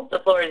 Hope, the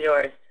floor is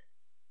yours.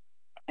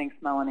 Thanks,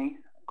 Melanie.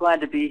 Glad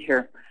to be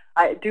here.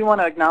 I do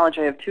want to acknowledge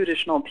I have 2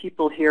 additional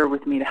people here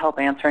with me to help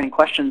answer any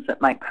questions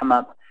that might come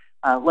up.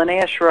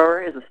 Linnea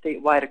Schroer is a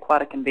statewide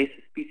aquatic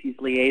invasive species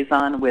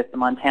liaison with the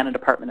Montana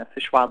Department of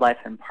Fish, Wildlife,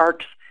 and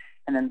Parks.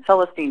 And then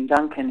Celestine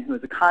Duncan, who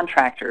is a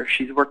contractor.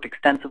 She's worked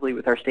extensively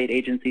with our state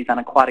agencies on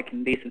aquatic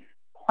invasive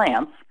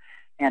plants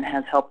and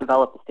has helped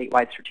develop a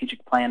statewide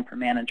strategic plan for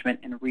management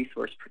and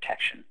resource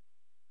protection.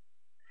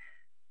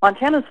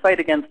 Montana's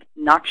fight against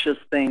noxious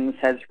things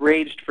has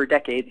raged for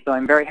decades, so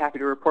I'm very happy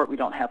to report we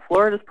don't have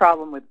Florida's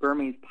problem with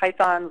Burmese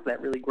pythons.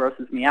 That really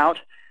grosses me out.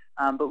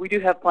 But we do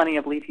have plenty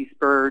of leafy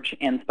spurge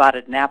and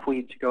spotted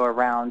knapweed to go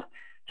around.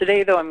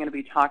 Today, though, I'm going to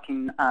be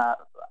talking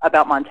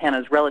about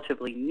Montana's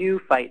relatively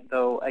new fight,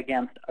 though,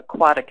 against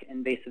aquatic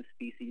invasive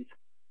species.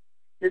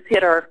 This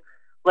hit our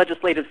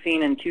legislative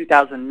scene in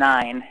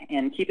 2009,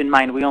 and keep in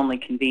mind we only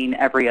convene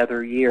every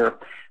other year.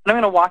 And I'm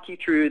going to walk you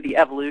through the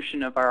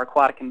evolution of our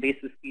Aquatic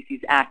Invasive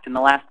Species Act in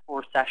the last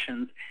 4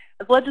 sessions,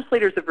 as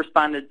legislators have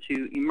responded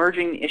to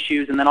emerging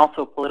issues and then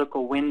also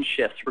political wind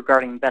shifts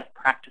regarding best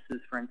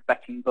practices for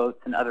inspecting boats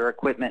and other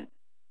equipment.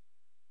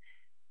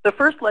 The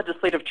first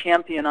legislative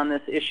champion on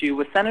this issue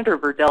was Senator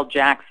Verdell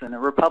Jackson, a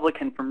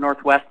Republican from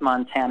northwest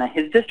Montana.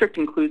 His district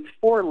includes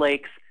 4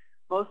 lakes,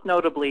 most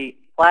notably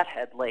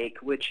Flathead Lake,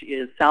 which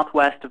is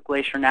southwest of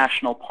Glacier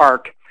National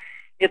Park.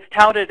 It's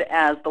touted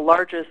as the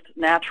largest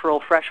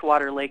natural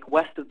freshwater lake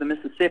west of the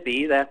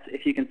Mississippi. That's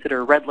if you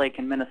consider Red Lake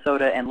in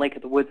Minnesota and Lake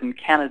of the Woods in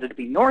Canada to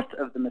be north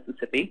of the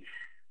Mississippi.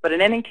 But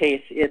in any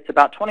case, it's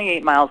about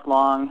 28 miles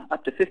long,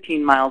 up to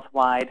 15 miles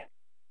wide,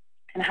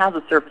 and has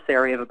a surface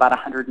area of about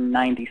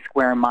 190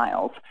 square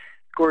miles.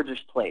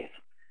 Gorgeous place.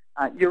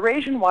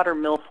 Eurasian water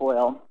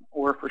milfoil,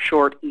 or for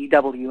short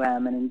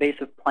EWM, an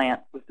invasive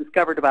plant, was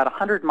discovered about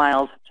 100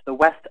 miles to the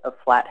west of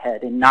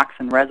Flathead in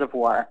Noxon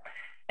Reservoir.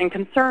 And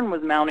concern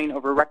was mounting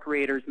over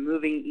recreators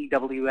moving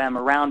EWM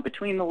around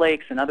between the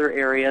lakes and other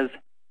areas.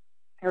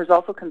 There was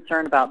also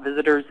concern about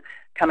visitors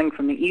coming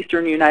from the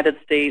eastern United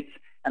States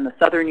and the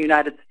southern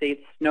United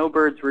States,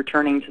 snowbirds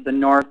returning to the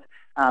north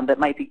that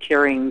might be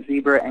carrying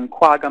zebra and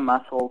quagga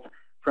mussels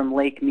from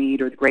Lake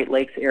Mead or the Great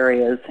Lakes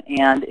areas.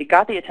 And it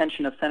got the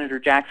attention of Senator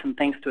Jackson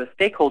thanks to a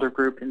stakeholder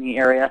group in the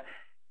area.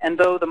 And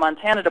though the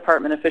Montana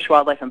Department of Fish,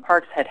 Wildlife, and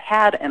Parks had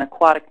had an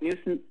aquatic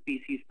nuisance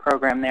species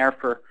program there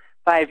for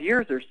 5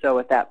 years or so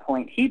at that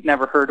point, he'd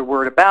never heard a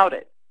word about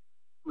it.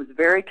 He was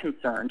very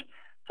concerned.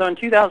 So in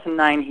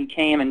 2009, he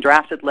came and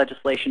drafted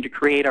legislation to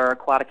create our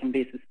Aquatic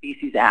Invasive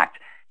Species Act.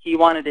 He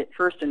wanted it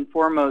first and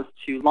foremost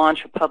to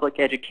launch a public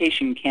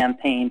education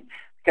campaign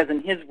because,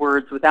 in his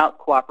words, without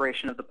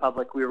cooperation of the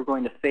public, we were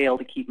going to fail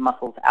to keep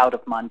mussels out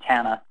of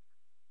Montana.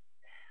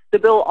 The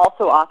bill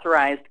also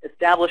authorized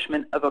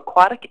establishment of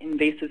aquatic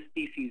invasive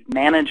species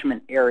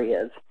management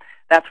areas.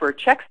 That's where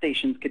check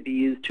stations could be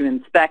used to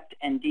inspect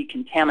and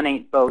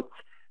decontaminate boats.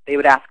 They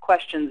would ask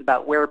questions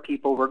about where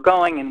people were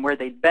going and where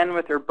they'd been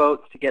with their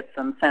boats to get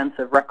some sense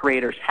of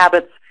recreators'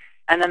 habits,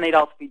 and then they'd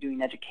also be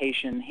doing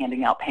education,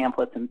 handing out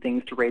pamphlets and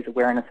things to raise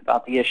awareness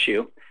about the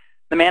issue.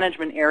 The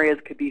management areas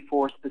could be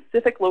for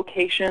specific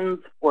locations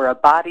or a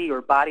body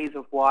or bodies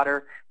of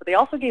water, but they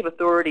also gave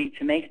authority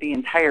to make the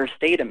entire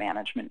state a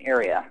management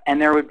area.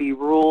 And there would be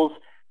rules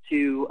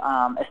to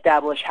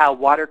establish how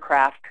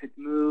watercraft could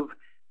move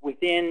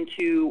within,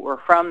 to, or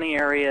from the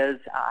areas,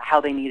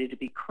 how they needed to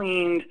be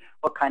cleaned,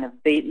 what kind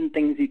of bait and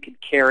things you could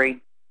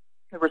carry.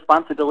 The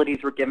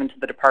responsibilities were given to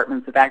the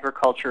Departments of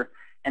Agriculture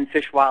and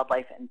Fish,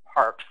 Wildlife, and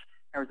Parks.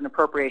 There was an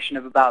appropriation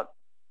of about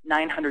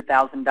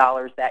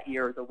 $900,000 that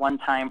year, the one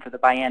time for the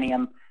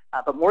biennium,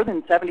 but more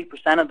than 70%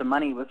 of the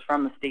money was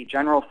from the state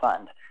general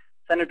fund.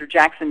 Senator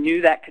Jackson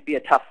knew that could be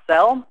a tough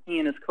sell. He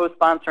and his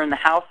co-sponsor in the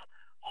House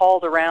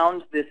hauled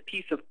around this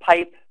piece of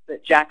pipe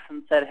that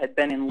Jackson said had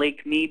been in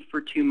Lake Mead for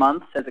 2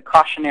 months as a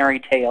cautionary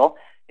tale.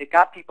 It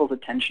got people's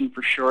attention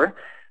for sure.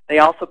 They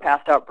also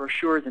passed out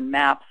brochures and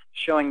maps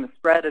showing the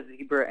spread of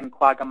zebra and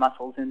quagga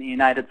mussels in the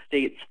United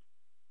States.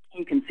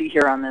 You can see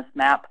here on this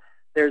map,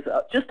 there's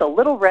just a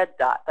little red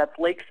dot. That's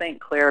Lake St.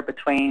 Clair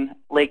between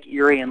Lake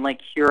Erie and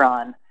Lake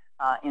Huron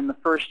in the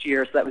first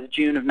year, so that was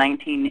June of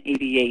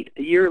 1988.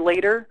 A year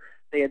later,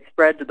 they had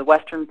spread to the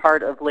western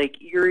part of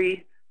Lake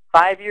Erie.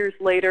 5 years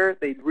later,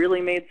 they'd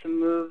really made some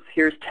moves.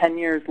 Here's 10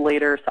 years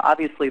later, so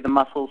obviously the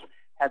mussels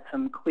had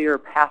some clear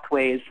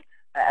pathways,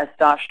 as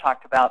Stosh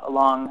talked about,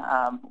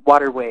 along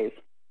waterways.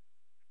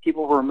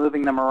 People were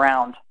moving them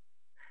around.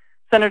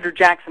 Senator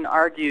Jackson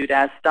argued,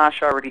 as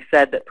Stosh already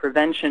said, that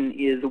prevention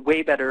is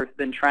way better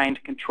than trying to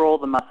control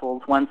the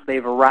mussels once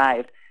they've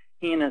arrived.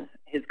 He and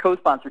his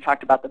co-sponsor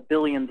talked about the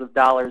billions of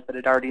dollars that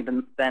had already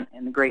been spent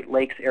in the Great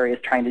Lakes areas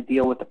trying to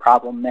deal with the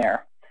problem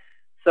there.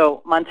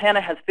 So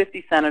Montana has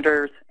 50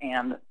 senators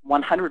and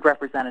 100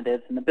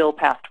 representatives, and the bill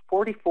passed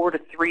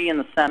 44-3 in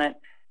the Senate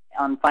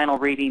on final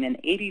reading and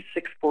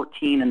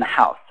 86-14 in the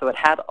House. So it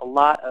had a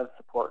lot of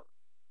support.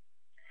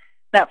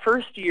 That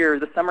first year,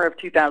 the summer of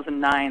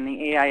 2009,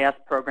 the AIS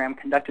program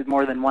conducted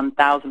more than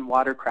 1,000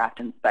 watercraft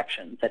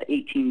inspections at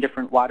 18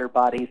 different water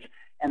bodies,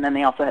 and then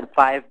they also had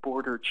 5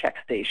 border check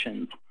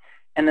stations.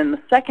 And then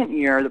the second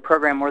year, the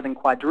program more than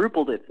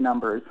quadrupled its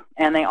numbers,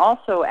 and they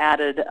also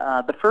added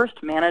the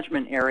first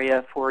management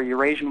area for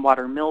Eurasian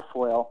water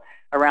milfoil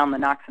around the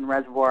Noxon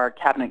Reservoir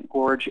Cabinet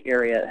Gorge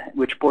area,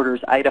 which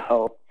borders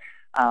Idaho.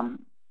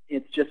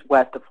 It's just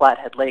west of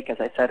Flathead Lake, as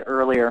I said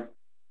earlier.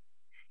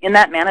 In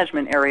that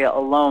management area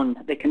alone,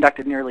 they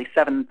conducted nearly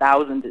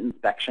 7,000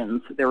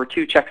 inspections. There were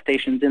 2 check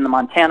stations in the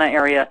Montana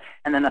area,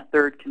 and then a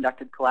third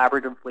conducted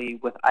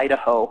collaboratively with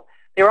Idaho.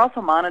 They were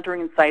also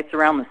monitoring sites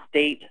around the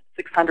state,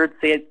 600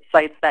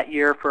 sites that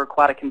year for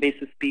aquatic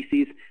invasive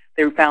species.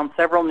 They found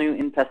several new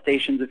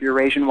infestations of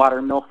Eurasian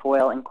water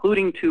milfoil,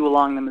 including 2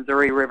 along the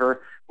Missouri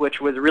River,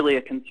 which was really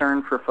a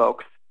concern for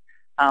folks.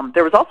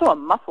 There was also a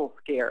mussel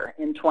scare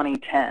in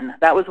 2010.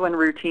 That was when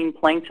routine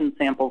plankton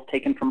samples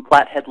taken from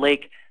Flathead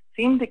Lake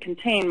seemed to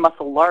contain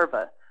mussel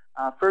larvae.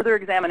 Further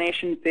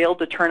examination failed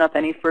to turn up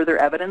any further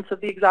evidence of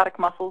the exotic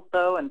mussels,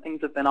 though, and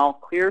things have been all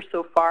clear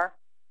so far.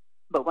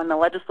 But when the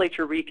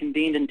legislature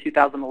reconvened in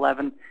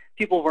 2011,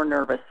 people were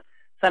nervous.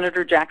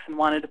 Senator Jackson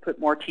wanted to put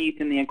more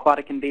teeth in the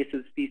Aquatic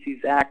Invasive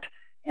Species Act,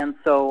 and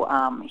so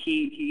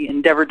he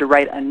endeavored to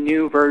write a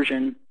new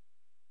version.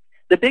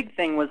 The big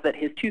thing was that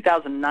his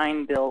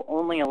 2009 bill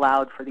only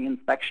allowed for the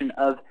inspection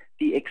of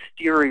the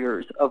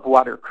exteriors of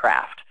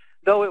watercraft,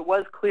 though it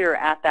was clear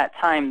at that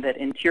time that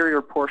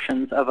interior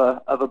portions of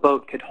a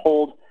boat could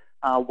hold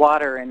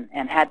water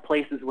and had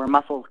places where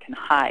mussels can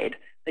hide.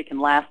 They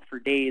can last for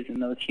days in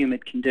those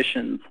humid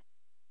conditions.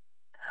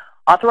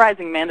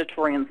 Authorizing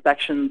mandatory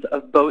inspections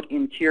of boat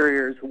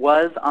interiors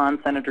was on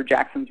Senator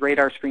Jackson's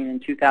radar screen in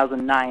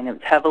 2009. It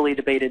was heavily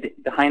debated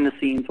behind the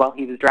scenes while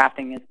he was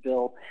drafting his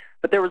bill.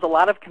 But there was a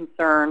lot of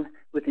concern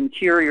with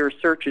interior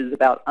searches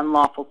about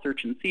unlawful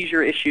search and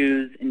seizure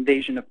issues,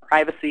 invasion of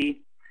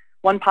privacy.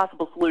 One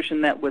possible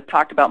solution that was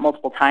talked about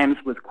multiple times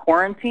was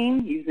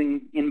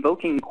quarantine,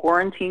 invoking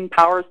quarantine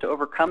powers to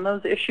overcome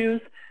those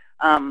issues.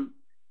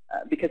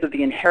 Because of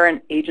the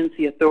inherent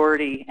agency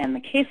authority and the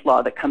case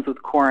law that comes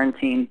with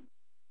quarantine.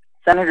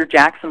 Senator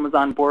Jackson was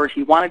on board.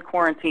 He wanted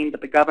quarantine,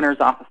 but the governor's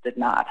office did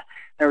not.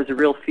 There was a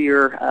real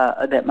fear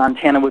that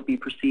Montana would be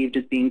perceived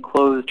as being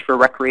closed for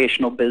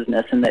recreational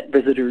business and that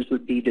visitors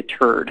would be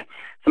deterred.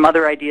 Some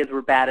other ideas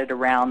were batted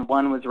around.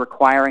 One was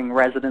requiring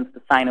residents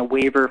to sign a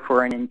waiver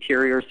for an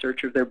interior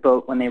search of their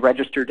boat when they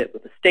registered it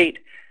with the state,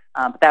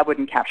 but that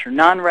wouldn't capture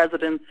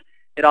non-residents.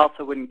 It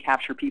also wouldn't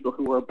capture people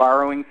who were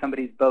borrowing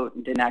somebody's boat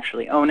and didn't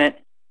actually own it.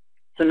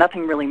 So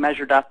nothing really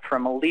measured up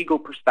from a legal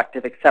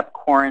perspective except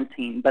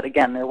quarantine. But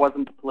again, there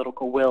wasn't the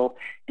political will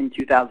in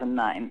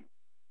 2009.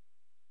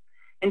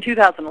 In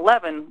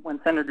 2011,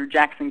 when Senator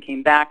Jackson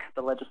came back,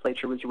 the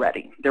legislature was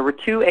ready. There were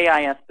 2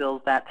 AIS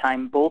bills that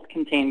time. Both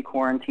contained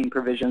quarantine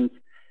provisions.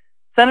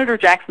 Senator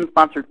Jackson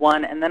sponsored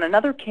one, and then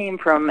another came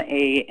from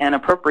an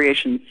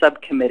appropriations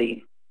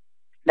subcommittee.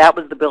 That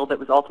was the bill that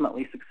was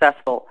ultimately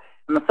successful.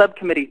 And the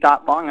subcommittee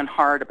thought long and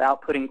hard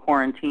about putting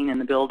quarantine in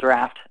the bill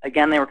draft.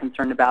 Again, they were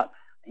concerned about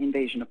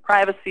invasion of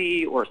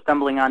privacy or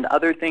stumbling onto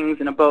other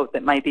things in a boat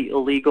that might be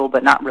illegal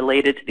but not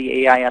related to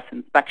the AIS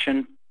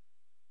inspection.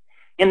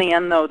 In the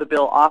end, though, the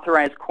bill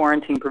authorized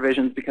quarantine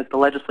provisions because the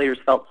legislators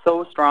felt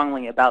so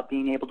strongly about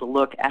being able to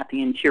look at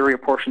the interior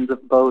portions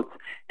of boats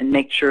and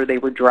make sure they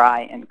were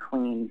dry and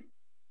clean.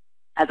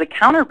 As a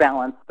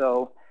counterbalance,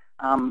 though,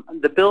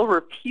 the bill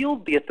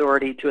repealed the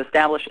authority to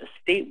establish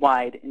a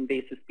statewide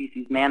invasive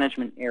species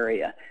management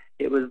area.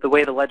 It was the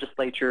way the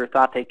legislature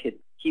thought they could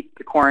keep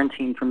the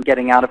quarantine from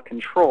getting out of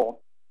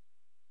control,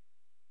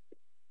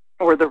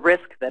 or the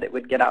risk that it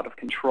would get out of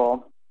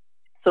control.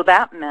 So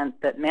that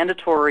meant that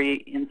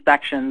mandatory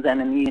inspections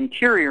and in the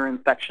interior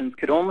inspections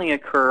could only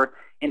occur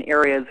in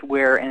areas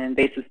where an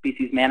invasive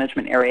species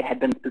management area had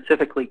been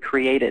specifically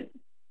created.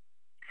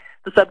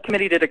 The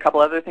subcommittee did a couple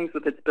other things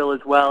with its bill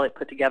as well. It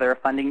put together a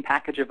funding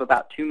package of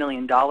about $2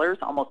 million.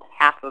 Almost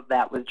half of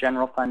that was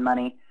general fund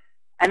money.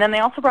 And then they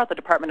also brought the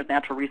Department of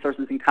Natural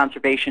Resources and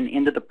Conservation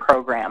into the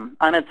program.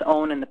 On its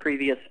own in the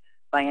previous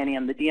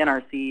biennium, the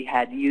DNRC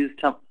had used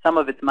some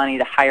of its money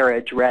to hire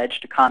a dredge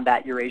to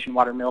combat Eurasian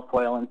water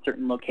milfoil in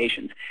certain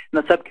locations.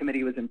 And the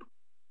subcommittee was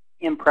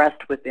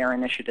impressed with their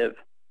initiative.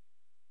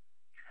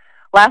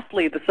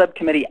 Lastly, the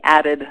subcommittee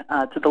added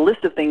to the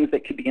list of things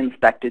that could be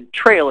inspected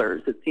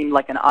trailers. It seemed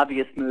like an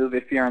obvious move.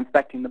 If you're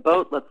inspecting the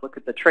boat, let's look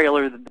at the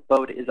trailer that the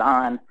boat is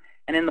on.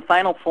 And in the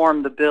final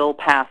form, the bill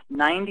passed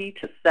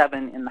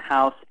 90-7 in the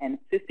House and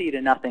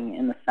 50-0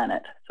 in the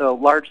Senate. So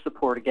large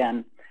support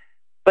again.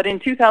 But in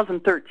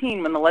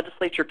 2013, when the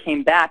legislature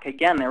came back,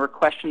 again, there were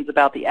questions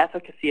about the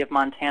efficacy of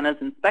Montana's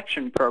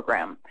inspection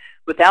program.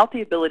 Without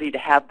the ability to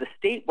have the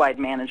statewide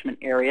management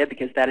area,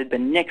 because that had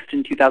been nixed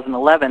in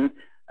 2011,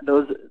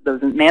 those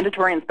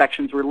mandatory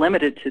inspections were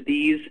limited to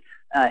these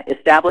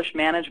established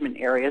management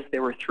areas.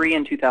 There were 3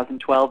 in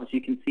 2012, as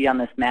you can see on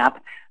this map.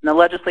 And the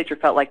legislature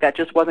felt like that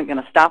just wasn't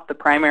going to stop the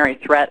primary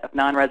threat of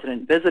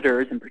non-resident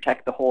visitors and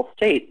protect the whole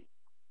state.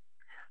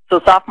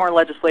 So sophomore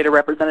legislator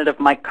Representative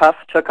Mike Cuff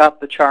took up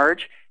the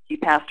charge. He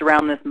passed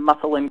around this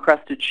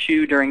muscle-encrusted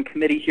shoe during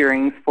committee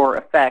hearings for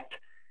effect.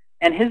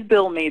 And his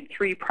bill made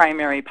 3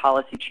 primary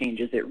policy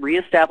changes. It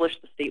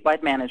reestablished the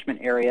statewide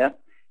management area.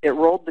 It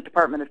rolled the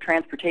Department of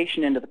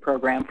Transportation into the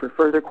program for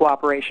further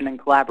cooperation and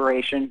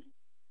collaboration.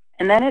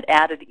 And then it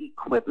added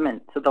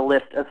equipment to the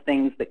list of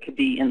things that could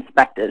be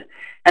inspected.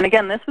 And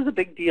again, this was a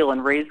big deal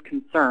and raised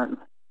concerns.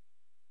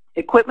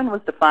 Equipment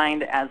was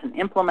defined as an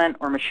implement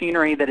or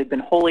machinery that had been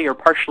wholly or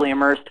partially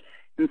immersed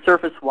in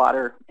surface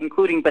water,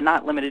 including but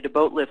not limited to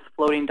boat lifts,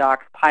 floating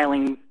docks,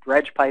 pilings,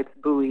 dredge pipes,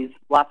 buoys,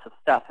 lots of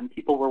stuff. And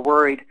people were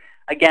worried,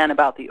 again,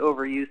 about the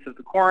overuse of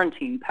the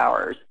quarantine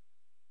powers.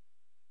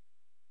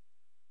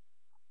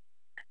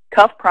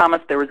 Cuff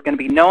promised there was going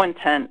to be no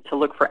intent to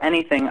look for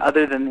anything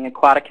other than the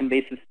aquatic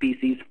invasive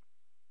species.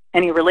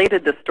 And he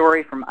related the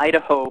story from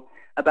Idaho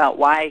about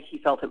why he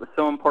felt it was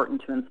so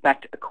important to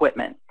inspect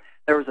equipment.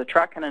 There was a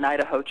truck in an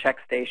Idaho check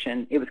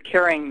station. It was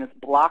carrying this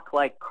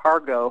block-like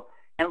cargo,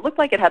 and it looked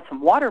like it had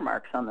some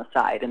watermarks on the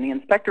side. And the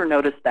inspector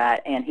noticed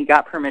that, and he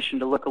got permission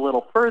to look a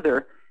little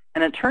further.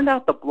 And it turned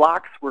out the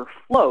blocks were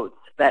floats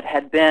that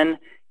had been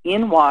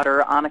in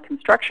water on a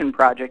construction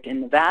project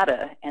in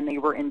Nevada, and they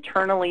were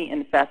internally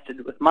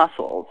infested with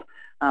mussels,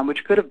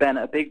 which could have been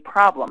a big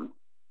problem.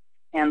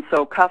 And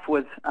so Cuff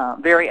was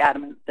very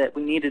adamant that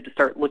we needed to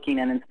start looking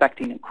and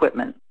inspecting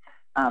equipment.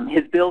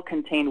 His bill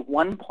contained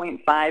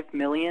 $1.5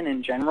 million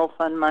in general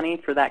fund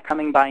money for that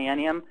coming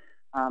biennium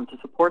to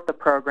support the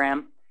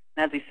program.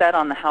 And as he said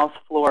on the House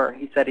floor,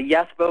 he said a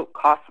yes vote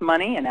costs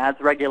money and adds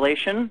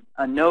regulation.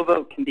 A no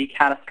vote can be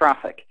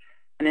catastrophic.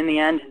 And in the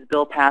end, his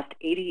bill passed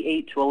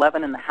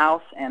 88-11 in the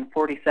House and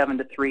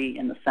 47-3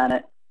 in the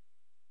Senate.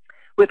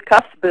 With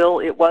Cuff's bill,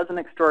 it was an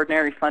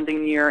extraordinary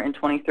funding year in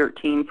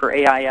 2013 for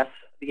AIS,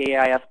 the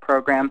AIS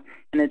program.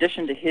 In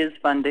addition to his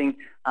funding,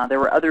 there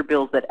were other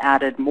bills that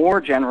added more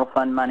general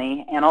fund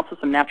money and also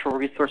some natural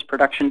resource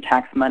production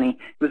tax money.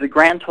 It was a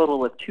grand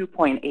total of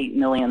 $2.8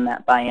 million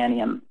that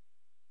biennium.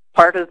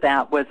 Part of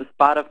that was a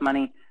spot of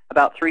money,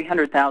 about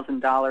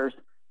 $300,000,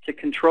 to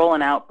control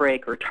an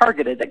outbreak, or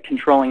targeted at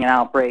controlling an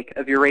outbreak,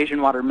 of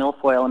Eurasian water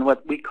milfoil in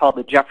what we call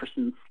the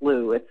Jefferson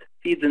Slough. It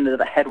feeds into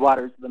the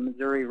headwaters of the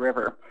Missouri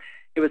River.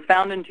 It was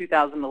found in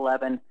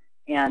 2011,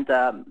 and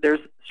there's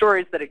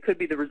stories that it could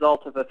be the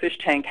result of a fish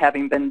tank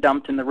having been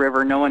dumped in the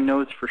river. No one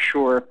knows for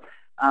sure.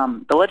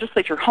 The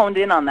legislature honed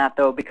in on that,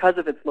 though, because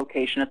of its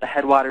location at the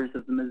headwaters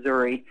of the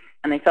Missouri,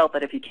 and they felt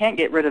that if you can't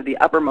get rid of the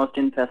uppermost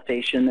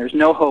infestation, there's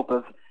no hope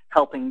of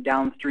helping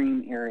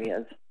downstream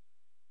areas.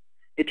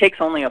 It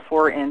takes only a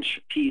 4-inch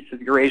piece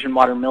of Eurasian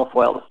water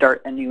milfoil to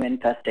start a new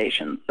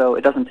infestation, so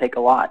it doesn't take a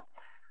lot.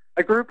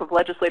 A group of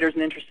legislators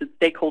and interested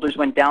stakeholders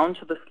went down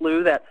to the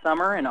slough that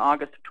summer in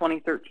August of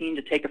 2013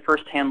 to take a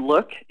first-hand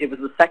look. It was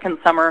the second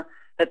summer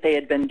that they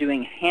had been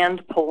doing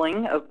hand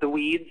pulling of the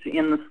weeds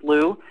in the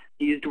slough.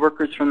 They used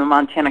workers from the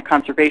Montana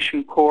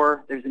Conservation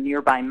Corps. There's a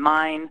nearby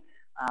mine.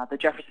 The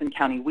Jefferson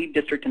County Weed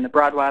District and the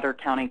Broadwater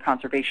County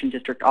Conservation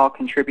District all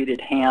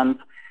contributed hands.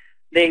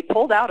 They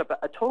pulled out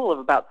a total of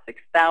about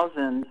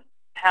 6,000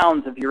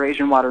 pounds of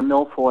Eurasian water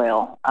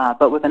milfoil,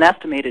 but with an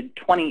estimated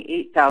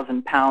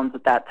 28,000 pounds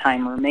at that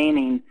time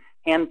remaining,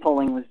 hand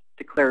pulling was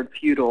declared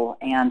futile,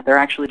 and they're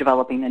actually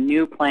developing a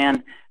new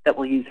plan that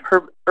will use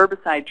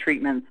herbicide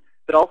treatments,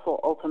 but also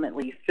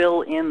ultimately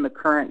fill in the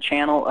current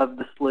channel of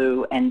the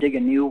slough and dig a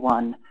new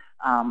one,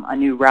 a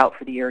new route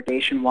for the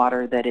irrigation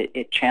water that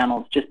it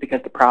channels, just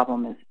because the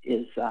problem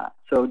is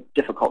so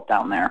difficult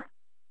down there.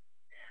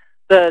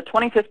 The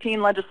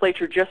 2015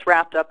 legislature just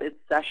wrapped up its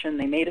session.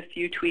 They made a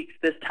few tweaks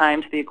this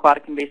time to the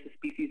Aquatic Invasive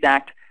Species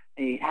Act.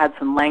 They had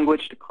some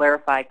language to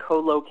clarify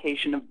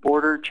co-location of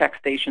border check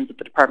stations at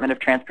the Department of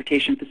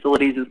Transportation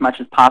facilities as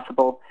much as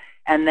possible,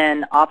 and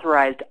then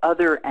authorized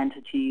other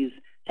entities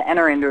to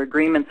enter into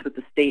agreements with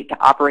the state to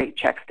operate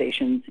check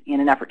stations in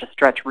an effort to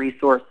stretch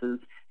resources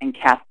and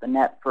cast the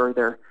net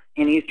further.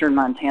 In eastern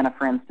Montana,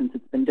 for instance,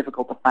 it's been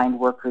difficult to find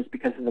workers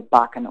because of the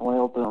Bakken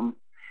oil boom.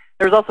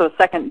 There's also a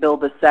second bill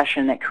this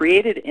session that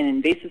created an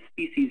invasive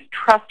species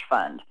trust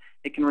fund.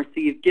 It can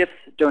receive gifts,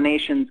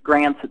 donations,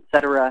 grants,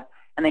 etc.,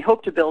 and they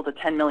hope to build a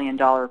 $10 million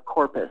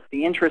corpus,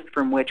 the interest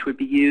from which would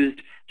be used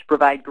to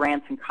provide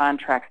grants and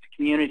contracts to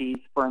communities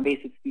for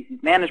invasive species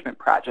management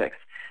projects.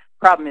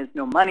 The problem is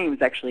no money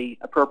was actually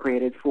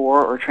appropriated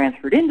for or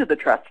transferred into the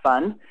trust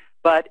fund,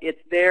 but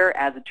it's there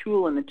as a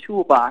tool in the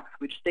toolbox,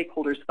 which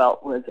stakeholders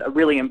felt was a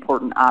really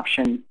important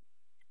option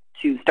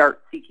to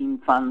start seeking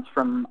funds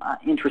from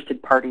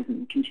interested parties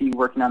and continue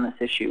working on this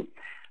issue.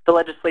 The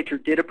legislature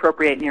did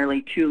appropriate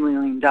nearly $2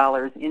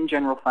 million in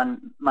general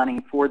fund money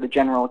for the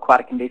General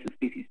Aquatic Invasive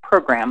Species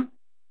Program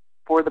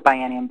for the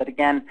biennium, but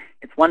again,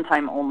 it's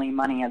one-time only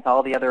money as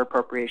all the other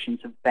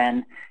appropriations have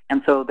been,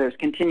 and so there's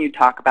continued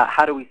talk about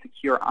how do we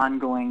secure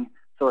ongoing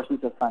sources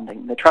of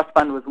funding. The trust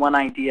fund was one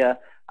idea.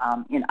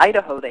 In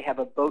Idaho, they have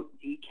a boat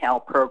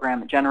decal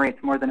program. It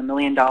generates more than $1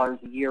 million a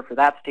year for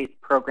that state's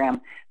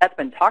program. That's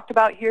been talked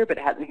about here, but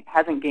it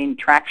hasn't gained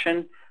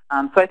traction.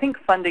 So I think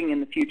funding in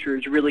the future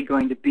is really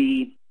going to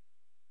be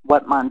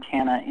what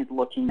Montana is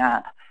looking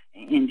at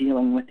in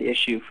dealing with the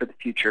issue for the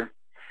future.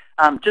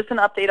 Just an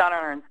update on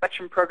our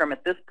inspection program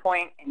at this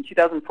point. In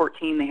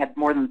 2014, they had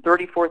more than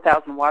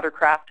 34,000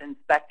 watercraft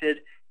inspected.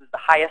 It was the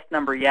highest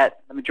number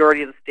yet. The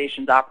majority of the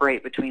stations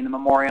operate between the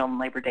Memorial and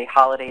Labor Day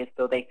holidays,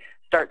 so they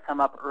start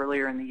some up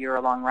earlier in the year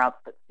along routes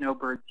that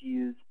snowbirds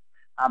use.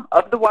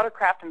 Of the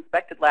watercraft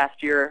inspected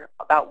last year,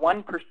 about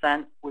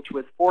 1%, which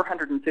was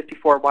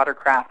 454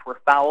 watercraft,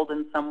 were fouled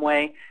in some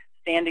way.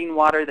 Standing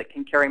water that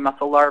can carry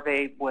mussel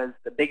larvae was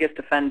the biggest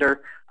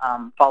offender,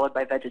 followed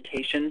by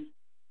vegetation.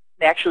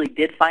 They actually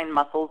did find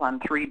mussels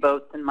on 3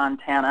 boats in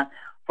Montana.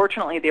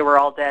 Fortunately, they were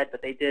all dead,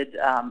 but they did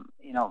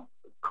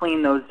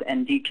clean those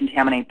and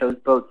decontaminate those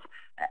boats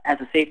as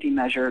a safety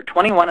measure.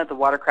 21 of the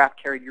watercraft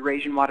carried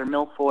Eurasian water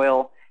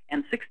milfoil,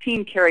 and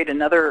 16 carried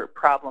another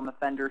problem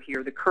offender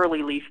here, the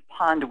curly leaf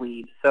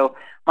pondweed. So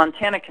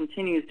Montana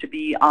continues to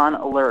be on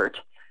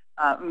alert.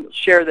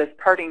 Share this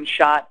parting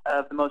shot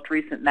of the most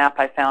recent map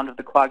I found of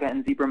the quagga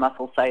and zebra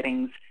mussel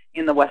sightings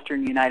in the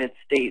western United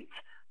States.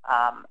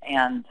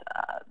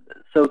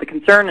 So the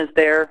concern is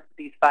there.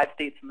 These 5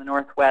 states in the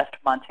Northwest,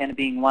 Montana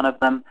being one of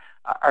them,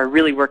 are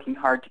really working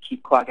hard to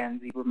keep quagga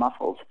and zebra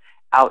mussels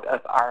out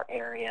of our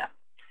area.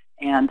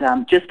 And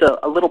just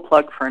a little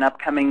plug for an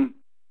upcoming,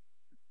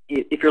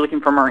 if you're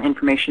looking for more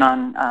information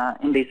on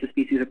invasive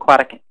species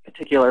aquatic in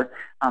particular,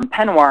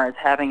 Penwar is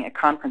having a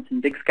conference in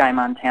Big Sky,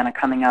 Montana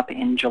coming up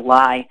in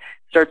July. It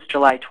starts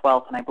July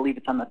 12th, and I believe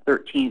it's on the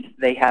 13th.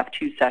 They have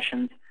 2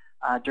 sessions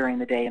during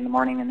the day, in the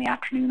morning and the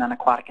afternoon, on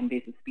aquatic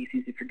invasive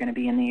species if you're going to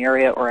be in the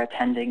area or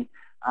attending,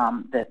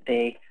 that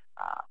they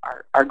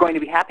are going to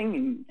be having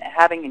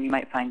and you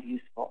might find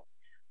useful.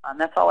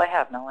 That's all I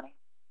have, Melanie.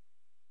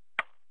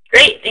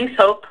 Great, thanks,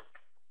 Hope.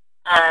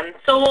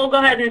 So we'll go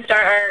ahead and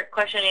start our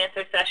question and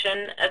answer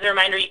session. As a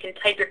reminder, you can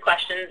type your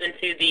questions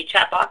into the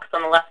chat box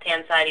on the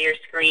left-hand side of your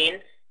screen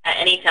at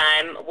any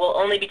time. We'll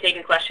only be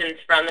taking questions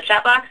from the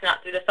chat box,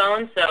 not through the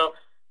phone, so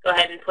go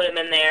ahead and put them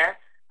in there.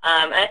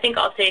 And I think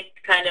I'll take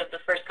kind of the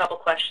first couple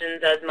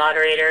questions as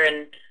moderator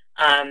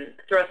and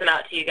throw some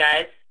out to you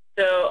guys.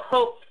 So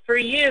Hope, for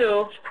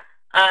you,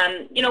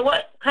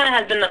 what kind of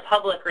has been the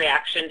public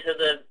reaction to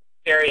the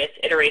various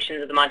iterations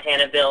of the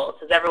Montana bills?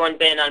 Has everyone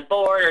been on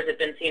board, or has it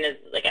been seen as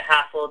like a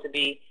hassle to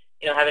be,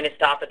 having to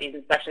stop at these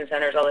inspection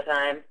centers all the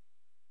time?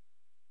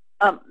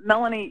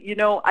 Melanie,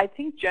 I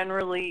think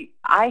generally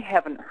I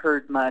haven't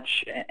heard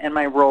much, and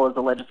my role as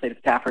a legislative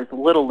staffer is a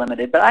little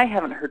limited, but I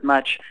haven't heard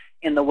much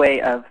in the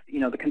way of,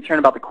 the concern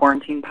about the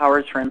quarantine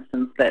powers, for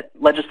instance, that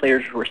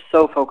legislators were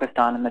so focused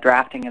on in the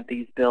drafting of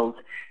these bills.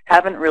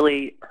 Haven't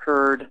really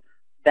heard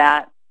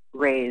that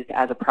raised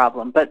as a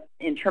problem. But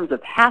in terms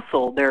of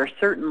hassle, there are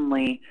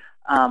certainly,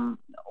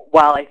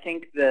 while I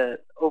think the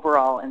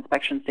overall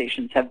inspection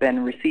stations have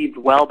been received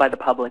well by the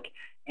public,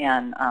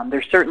 and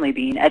they're certainly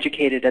being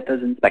educated at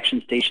those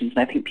inspection stations, and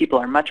I think people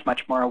are much,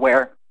 much more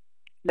aware.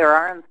 There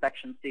are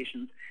inspection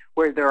stations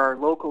where there are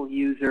local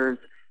users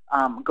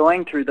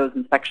going through those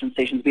inspection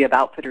stations. We have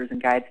outfitters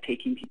and guides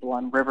taking people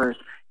on rivers,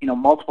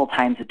 multiple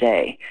times a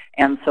day.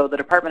 And so the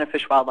Department of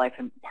Fish, Wildlife,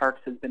 and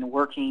Parks has been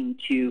working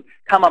to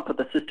come up with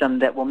a system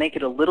that will make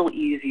it a little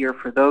easier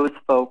for those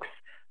folks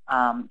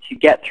to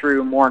get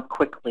through more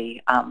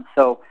quickly,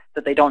 so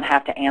that they don't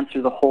have to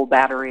answer the whole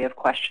battery of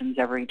questions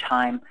every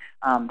time.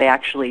 They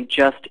actually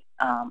just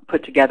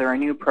put together a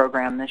new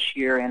program this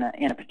year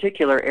in a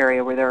particular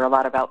area where there are a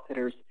lot of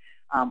outfitters,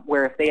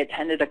 where if they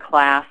attended a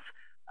class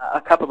a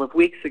couple of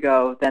weeks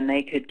ago, then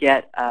they could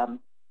get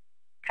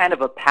kind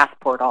of a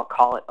passport, I'll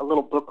call it, a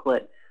little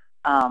booklet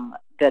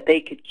that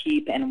they could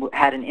keep and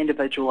had an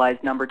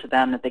individualized number to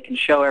them that they can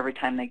show every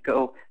time they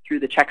go through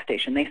the check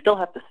station. They still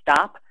have to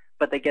stop,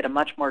 but they get a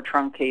much more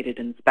truncated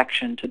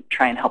inspection to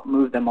try and help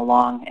move them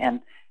along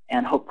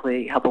and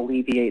hopefully help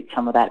alleviate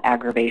some of that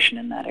aggravation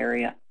in that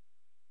area.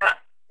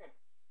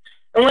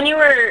 And when you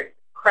were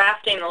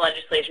crafting the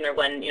legislation, or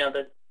when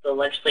the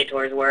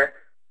legislators were,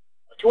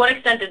 to what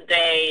extent did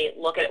they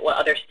look at what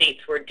other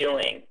states were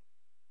doing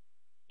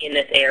in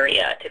this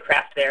area to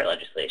craft their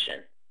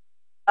legislation?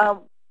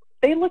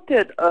 They looked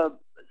at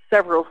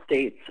several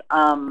states.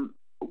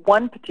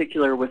 One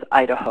particular was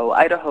Idaho.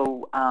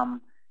 Idaho,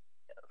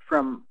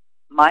 from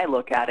my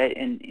look at it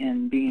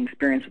and being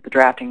experienced with the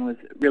drafting, was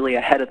really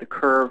ahead of the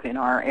curve in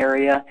our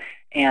area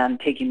and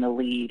taking the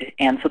lead.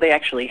 And so they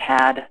actually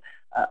had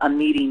a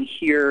meeting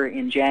here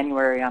in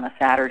January on a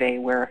Saturday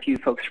where a few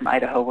folks from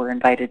Idaho were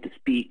invited to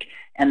speak,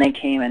 and they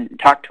came and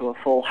talked to a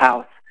full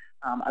house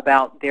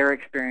about their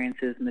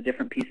experiences and the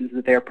different pieces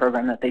of their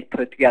program that they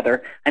put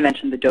together. I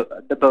mentioned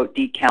the boat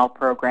decal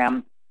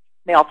program.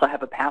 They also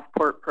have a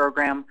passport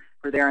program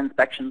for their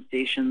inspection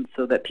stations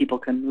so that people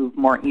can move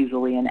more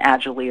easily and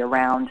agilely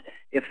around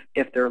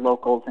if they're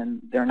locals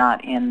and they're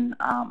not in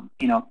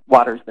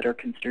waters that are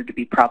considered to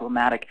be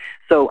problematic.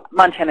 So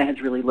Montana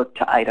has really looked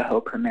to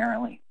Idaho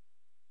primarily.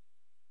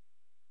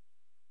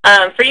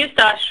 For you,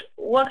 Stosh,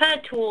 what kind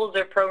of tools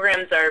or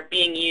programs are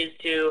being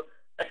used to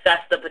assess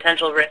the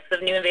potential risks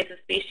of new invasive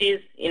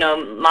species?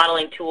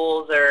 Modeling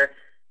tools or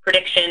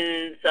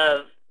predictions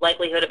of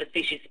likelihood of a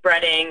species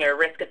spreading or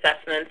risk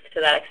assessments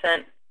to that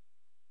extent?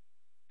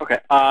 Okay.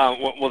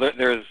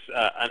 There's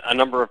a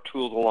number of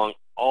tools along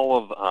all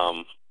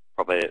of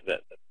probably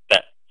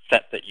that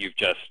set that you've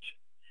just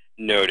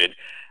noted.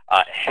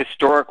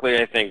 Historically,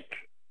 I think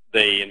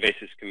the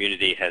invasive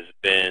community has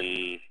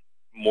been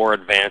more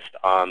advanced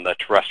on the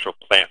terrestrial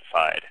plant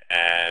side,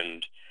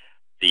 and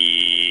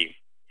the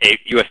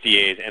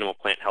USDA's Animal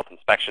Plant Health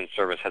Inspection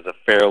Service has a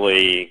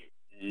fairly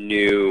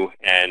new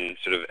and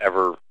sort of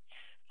ever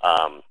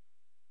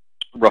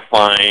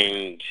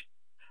refined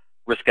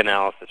risk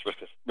analysis,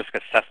 risk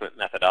assessment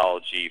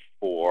methodology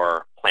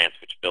for plants,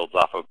 which builds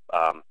off of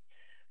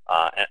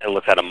and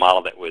looks at a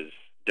model that was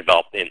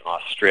developed in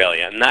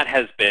Australia. And that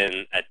has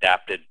been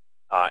adapted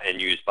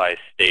and used by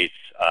states.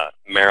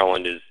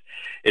 Maryland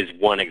is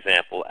one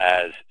example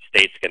as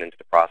states get into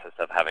the process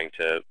of having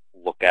to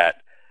look at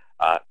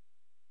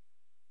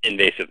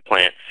invasive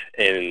plants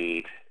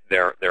in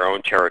their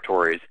own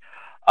territories.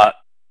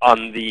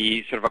 On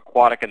the sort of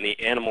aquatic and the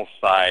animal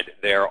side,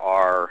 there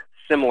are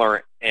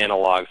similar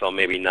analogs, although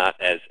maybe not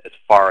as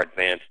far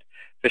advanced.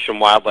 Fish and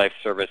Wildlife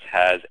Service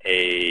has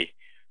a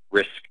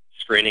risk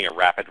screening, a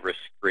rapid risk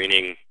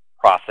screening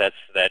process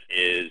that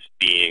is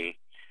being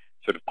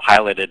sort of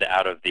piloted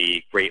out of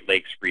the Great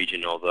Lakes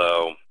region,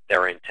 although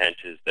their intent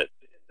is that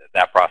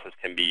that process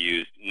can be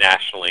used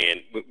nationally,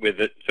 and with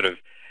sort of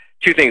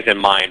two things in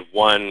mind.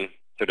 One,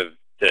 sort of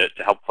to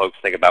help folks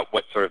think about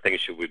what sort of things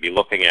should we be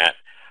looking at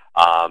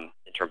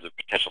in terms of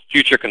potential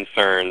future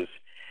concerns,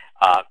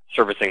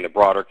 servicing the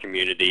broader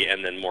community,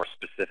 and then more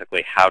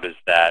specifically, how does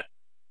that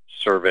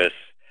service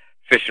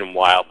Fish and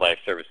Wildlife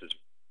Service's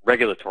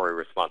regulatory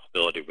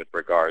responsibility with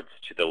regards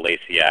to the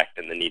Lacey Act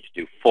and the need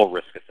to do full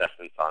risk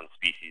assessments on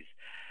species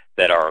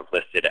that are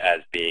listed as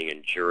being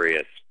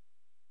injurious.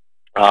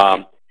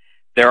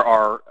 There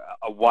are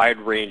a wide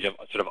range of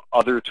sort of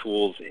other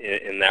tools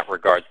in that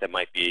regards that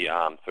might be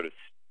sort of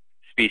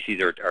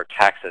species or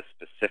taxa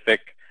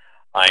specific.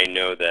 I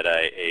know that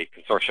a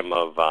consortium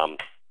of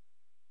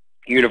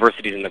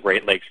universities in the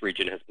Great Lakes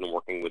region has been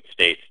working with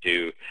states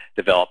to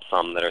develop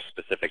some that are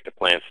specific to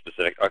plants,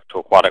 specific to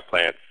aquatic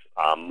plants,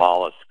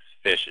 mollusks,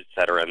 fish, et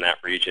cetera, in that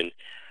region.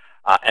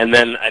 And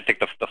then I think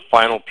the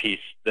final piece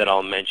that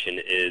I'll mention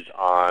is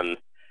on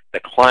the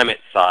climate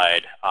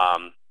side.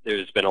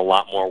 There's been a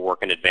lot more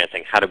work in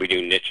advancing how do we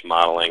do niche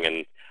modeling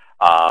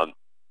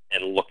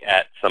and look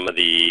at some of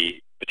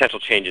the potential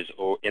changes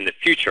in the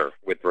future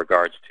with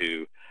regards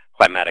to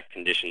climatic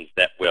conditions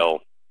that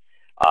will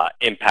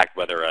impact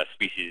whether a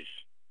species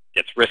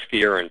gets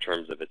riskier in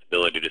terms of its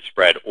ability to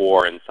spread,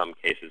 or in some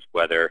cases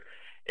whether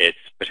its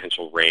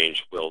potential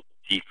range will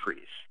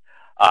decrease.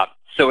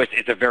 So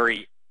it's a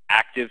very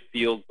active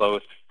field,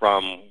 both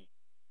from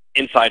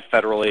inside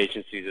federal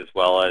agencies as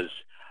well as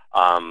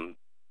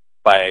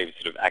by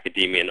sort of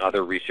academia and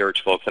other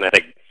research folks. And I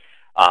think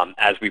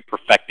as we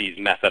perfect these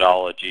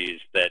methodologies,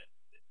 that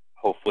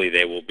hopefully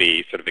they will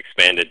be sort of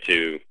expanded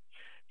to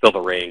fill the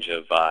range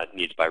of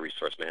needs by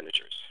resource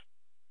managers.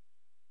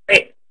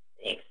 Great,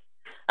 thanks.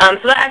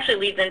 So that actually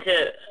leads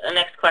into a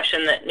next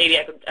question that maybe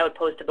I would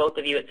pose to both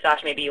of you.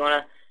 Stosh, maybe you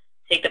want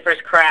to take the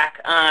first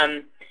crack.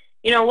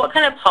 What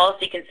kind of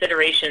policy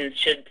considerations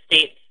should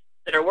states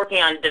that are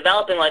working on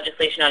developing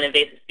legislation on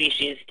invasive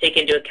species take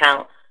into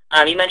account?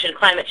 You mentioned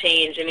climate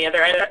change. I mean, are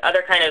there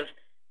other kind of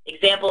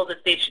examples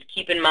that states should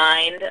keep in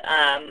mind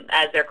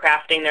as they're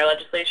crafting their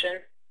legislation?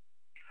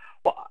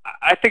 Well,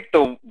 I think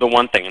the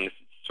one thing, and this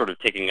is sort of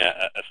taking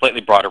a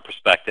slightly broader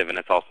perspective, and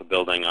it's also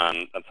building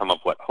on some of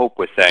what Hope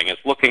was saying, is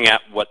looking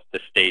at what the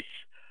states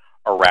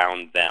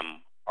around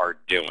them are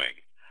doing.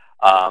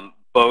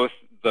 Both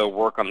the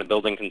work on the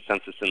building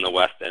consensus in the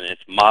West and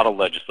its model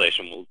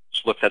legislation,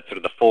 which looks at sort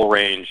of the full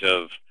range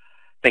of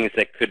things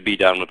that could be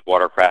done with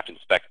watercraft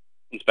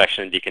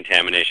inspection and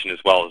decontamination, as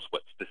well as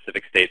what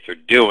specific states are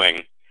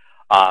doing,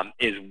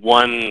 is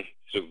one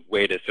sort of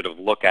way to sort of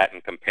look at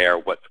and compare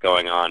what's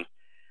going on.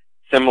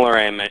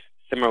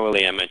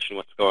 Similarly, I mentioned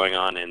what's going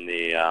on in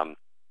the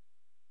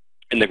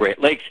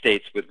Great Lakes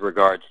states with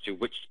regards to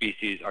which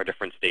species are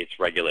different states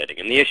regulating.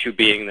 And the issue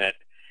being that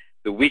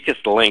the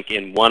weakest link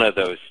in one of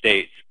those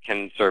states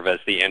can serve as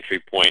the entry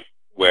point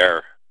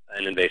where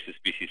an invasive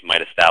species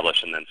might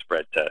establish and then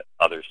spread to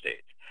other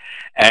states.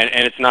 And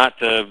it's not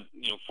to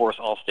force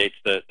all states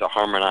to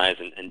harmonize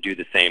and do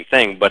the same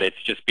thing, but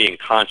it's just being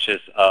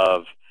conscious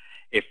of,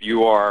 if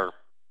you are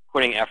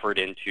putting effort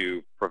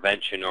into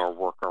prevention or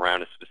work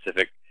around a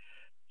specific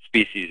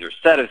species or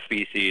set of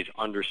species,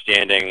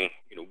 understanding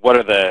what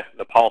are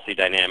the policy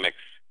dynamics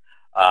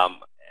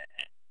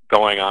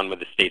going on with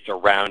the states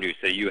around you,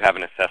 so you have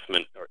an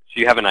assessment, or so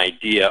you have an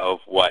idea of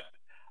what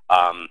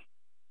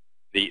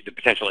the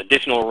potential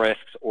additional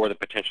risks or the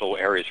potential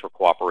areas for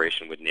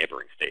cooperation with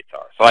neighboring states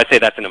are. So I'd say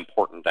that's an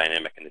important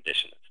dynamic in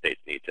addition that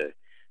states need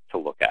to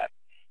look at.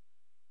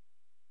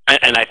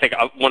 And I think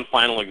one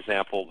final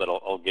example that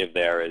I'll give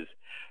there is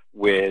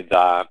with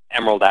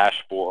emerald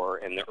ash borer.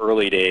 In the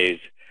early days,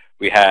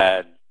 we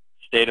had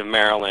state of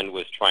Maryland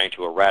was trying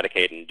to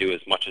eradicate and do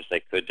as much as they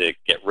could to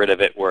get rid of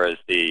it, whereas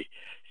the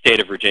state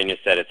of Virginia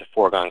said it's a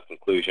foregone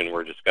conclusion,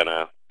 we're just going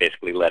to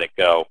basically let it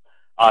go.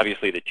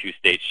 Obviously, the two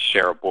states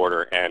share a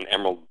border, and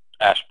emerald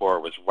ash borer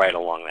was right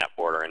along that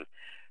border, and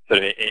so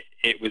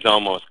it was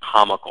almost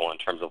comical in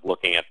terms of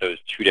looking at those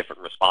two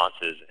different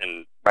responses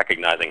and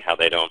recognizing how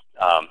they don't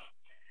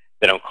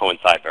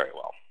coincide very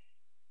well.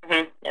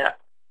 Mm-hmm. Yeah.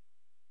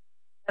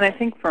 And I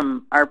think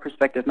from our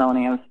perspective,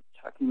 Melanie, I was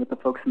talking with the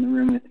folks in the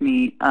room with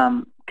me,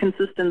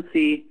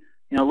 consistency,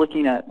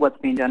 looking at what's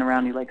being done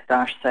around you, like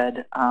Stosh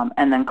said,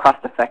 and then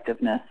cost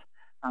effectiveness.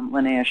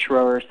 Linnea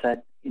Schroer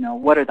said,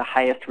 what are the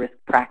highest risk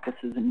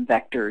practices and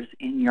vectors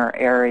in your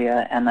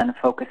area, and then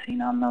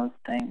focusing on those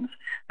things.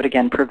 But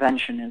again,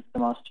 prevention is the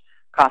most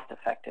cost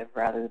effective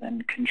rather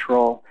than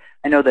control.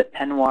 I know that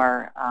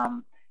Penwar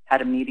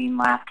had a meeting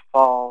last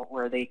fall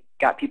where they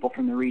got people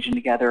from the region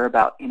together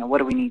about, what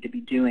do we need to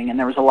be doing, and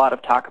there was a lot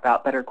of talk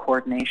about better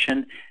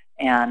coordination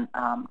and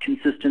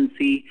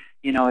consistency.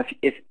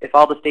 If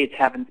all the states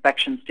have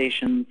inspection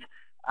stations,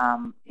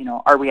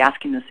 are we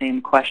asking the same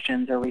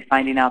questions? Are we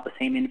finding out the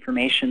same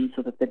information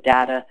so that the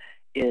data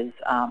is,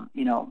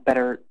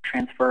 better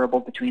transferable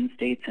between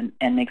states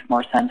and makes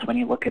more sense when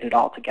you look at it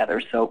all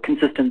together? So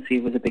consistency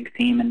was a big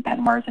theme in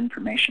Penwar's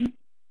information.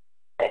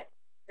 Okay,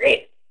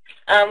 great.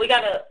 We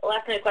got a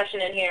last-minute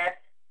question in here.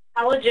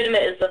 How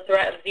legitimate is the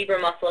threat of zebra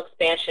mussel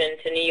expansion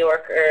to New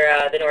York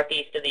or the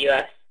northeast of the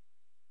U.S.?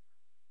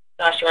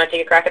 Josh, you want to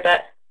take a crack at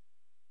that?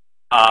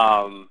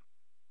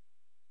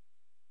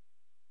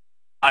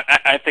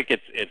 I think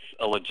it's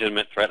a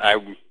legitimate threat.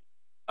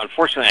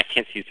 Unfortunately, I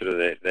can't see sort of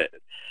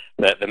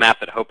the map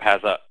that Hope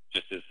has up,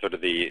 just as sort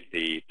of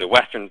the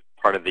western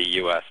part of the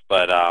U.S.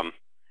 But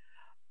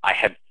I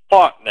had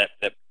thought that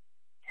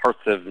parts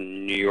of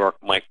New York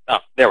might. Oh,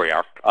 there we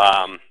are.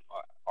 Are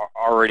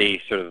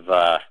already sort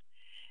of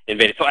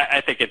invaded. So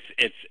I think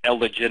it's a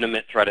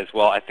legitimate threat as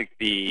well. I think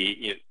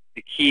the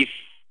key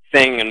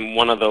thing, and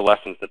one of the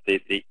lessons that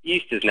the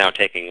East is now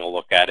taking a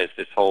look at, is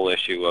this whole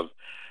issue of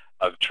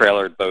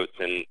trailered boats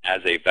and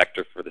as a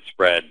vector for the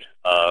spread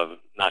of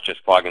not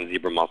just quag and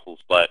zebra mussels,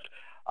 but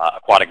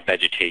aquatic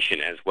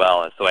vegetation as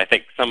well. And so I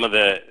think some of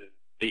the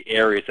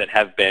areas that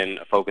have been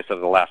a focus of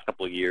the last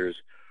couple of years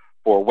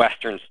for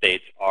Western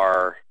states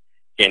are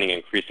gaining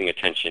increasing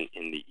attention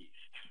in the East.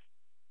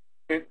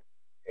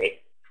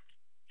 Great.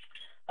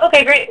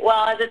 Okay, great.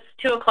 Well, as it's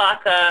 2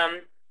 o'clock,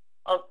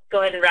 I'll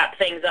go ahead and wrap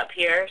things up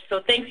here.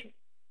 So thanks to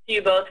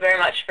you both very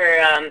much for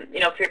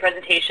for your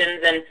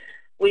presentations, and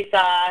we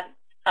saw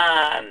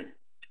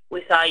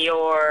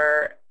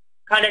your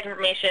contact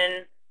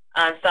information,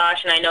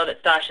 Stosh, and I know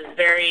that Stosh is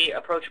very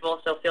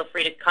approachable, so feel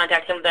free to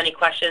contact him with any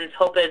questions.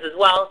 Hope is as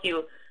well. If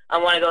you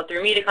want to go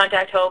through me to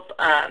contact Hope,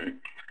 I'm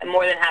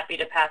more than happy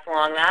to pass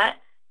along that.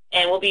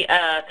 And we'll be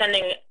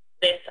sending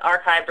this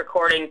archived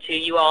recording to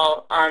you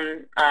all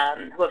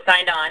who have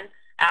signed on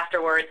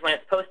afterwards when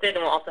it's posted,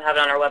 and we'll also have it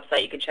on our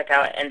website. You can check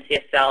out at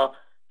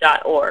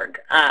ncsl.org.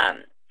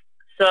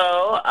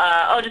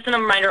 Just a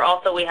reminder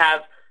also, we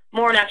have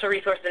more Natural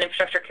Resources and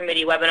Infrastructure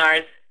Committee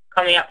webinars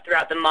coming up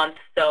throughout the month,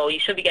 so you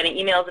should be getting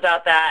emails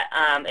about that.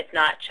 If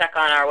not, check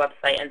on our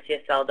website,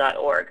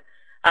 ncsl.org.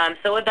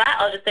 So with that,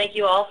 I'll just thank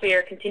you all for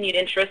your continued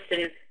interest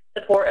and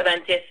support of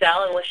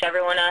NCSL and wish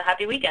everyone a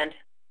happy weekend.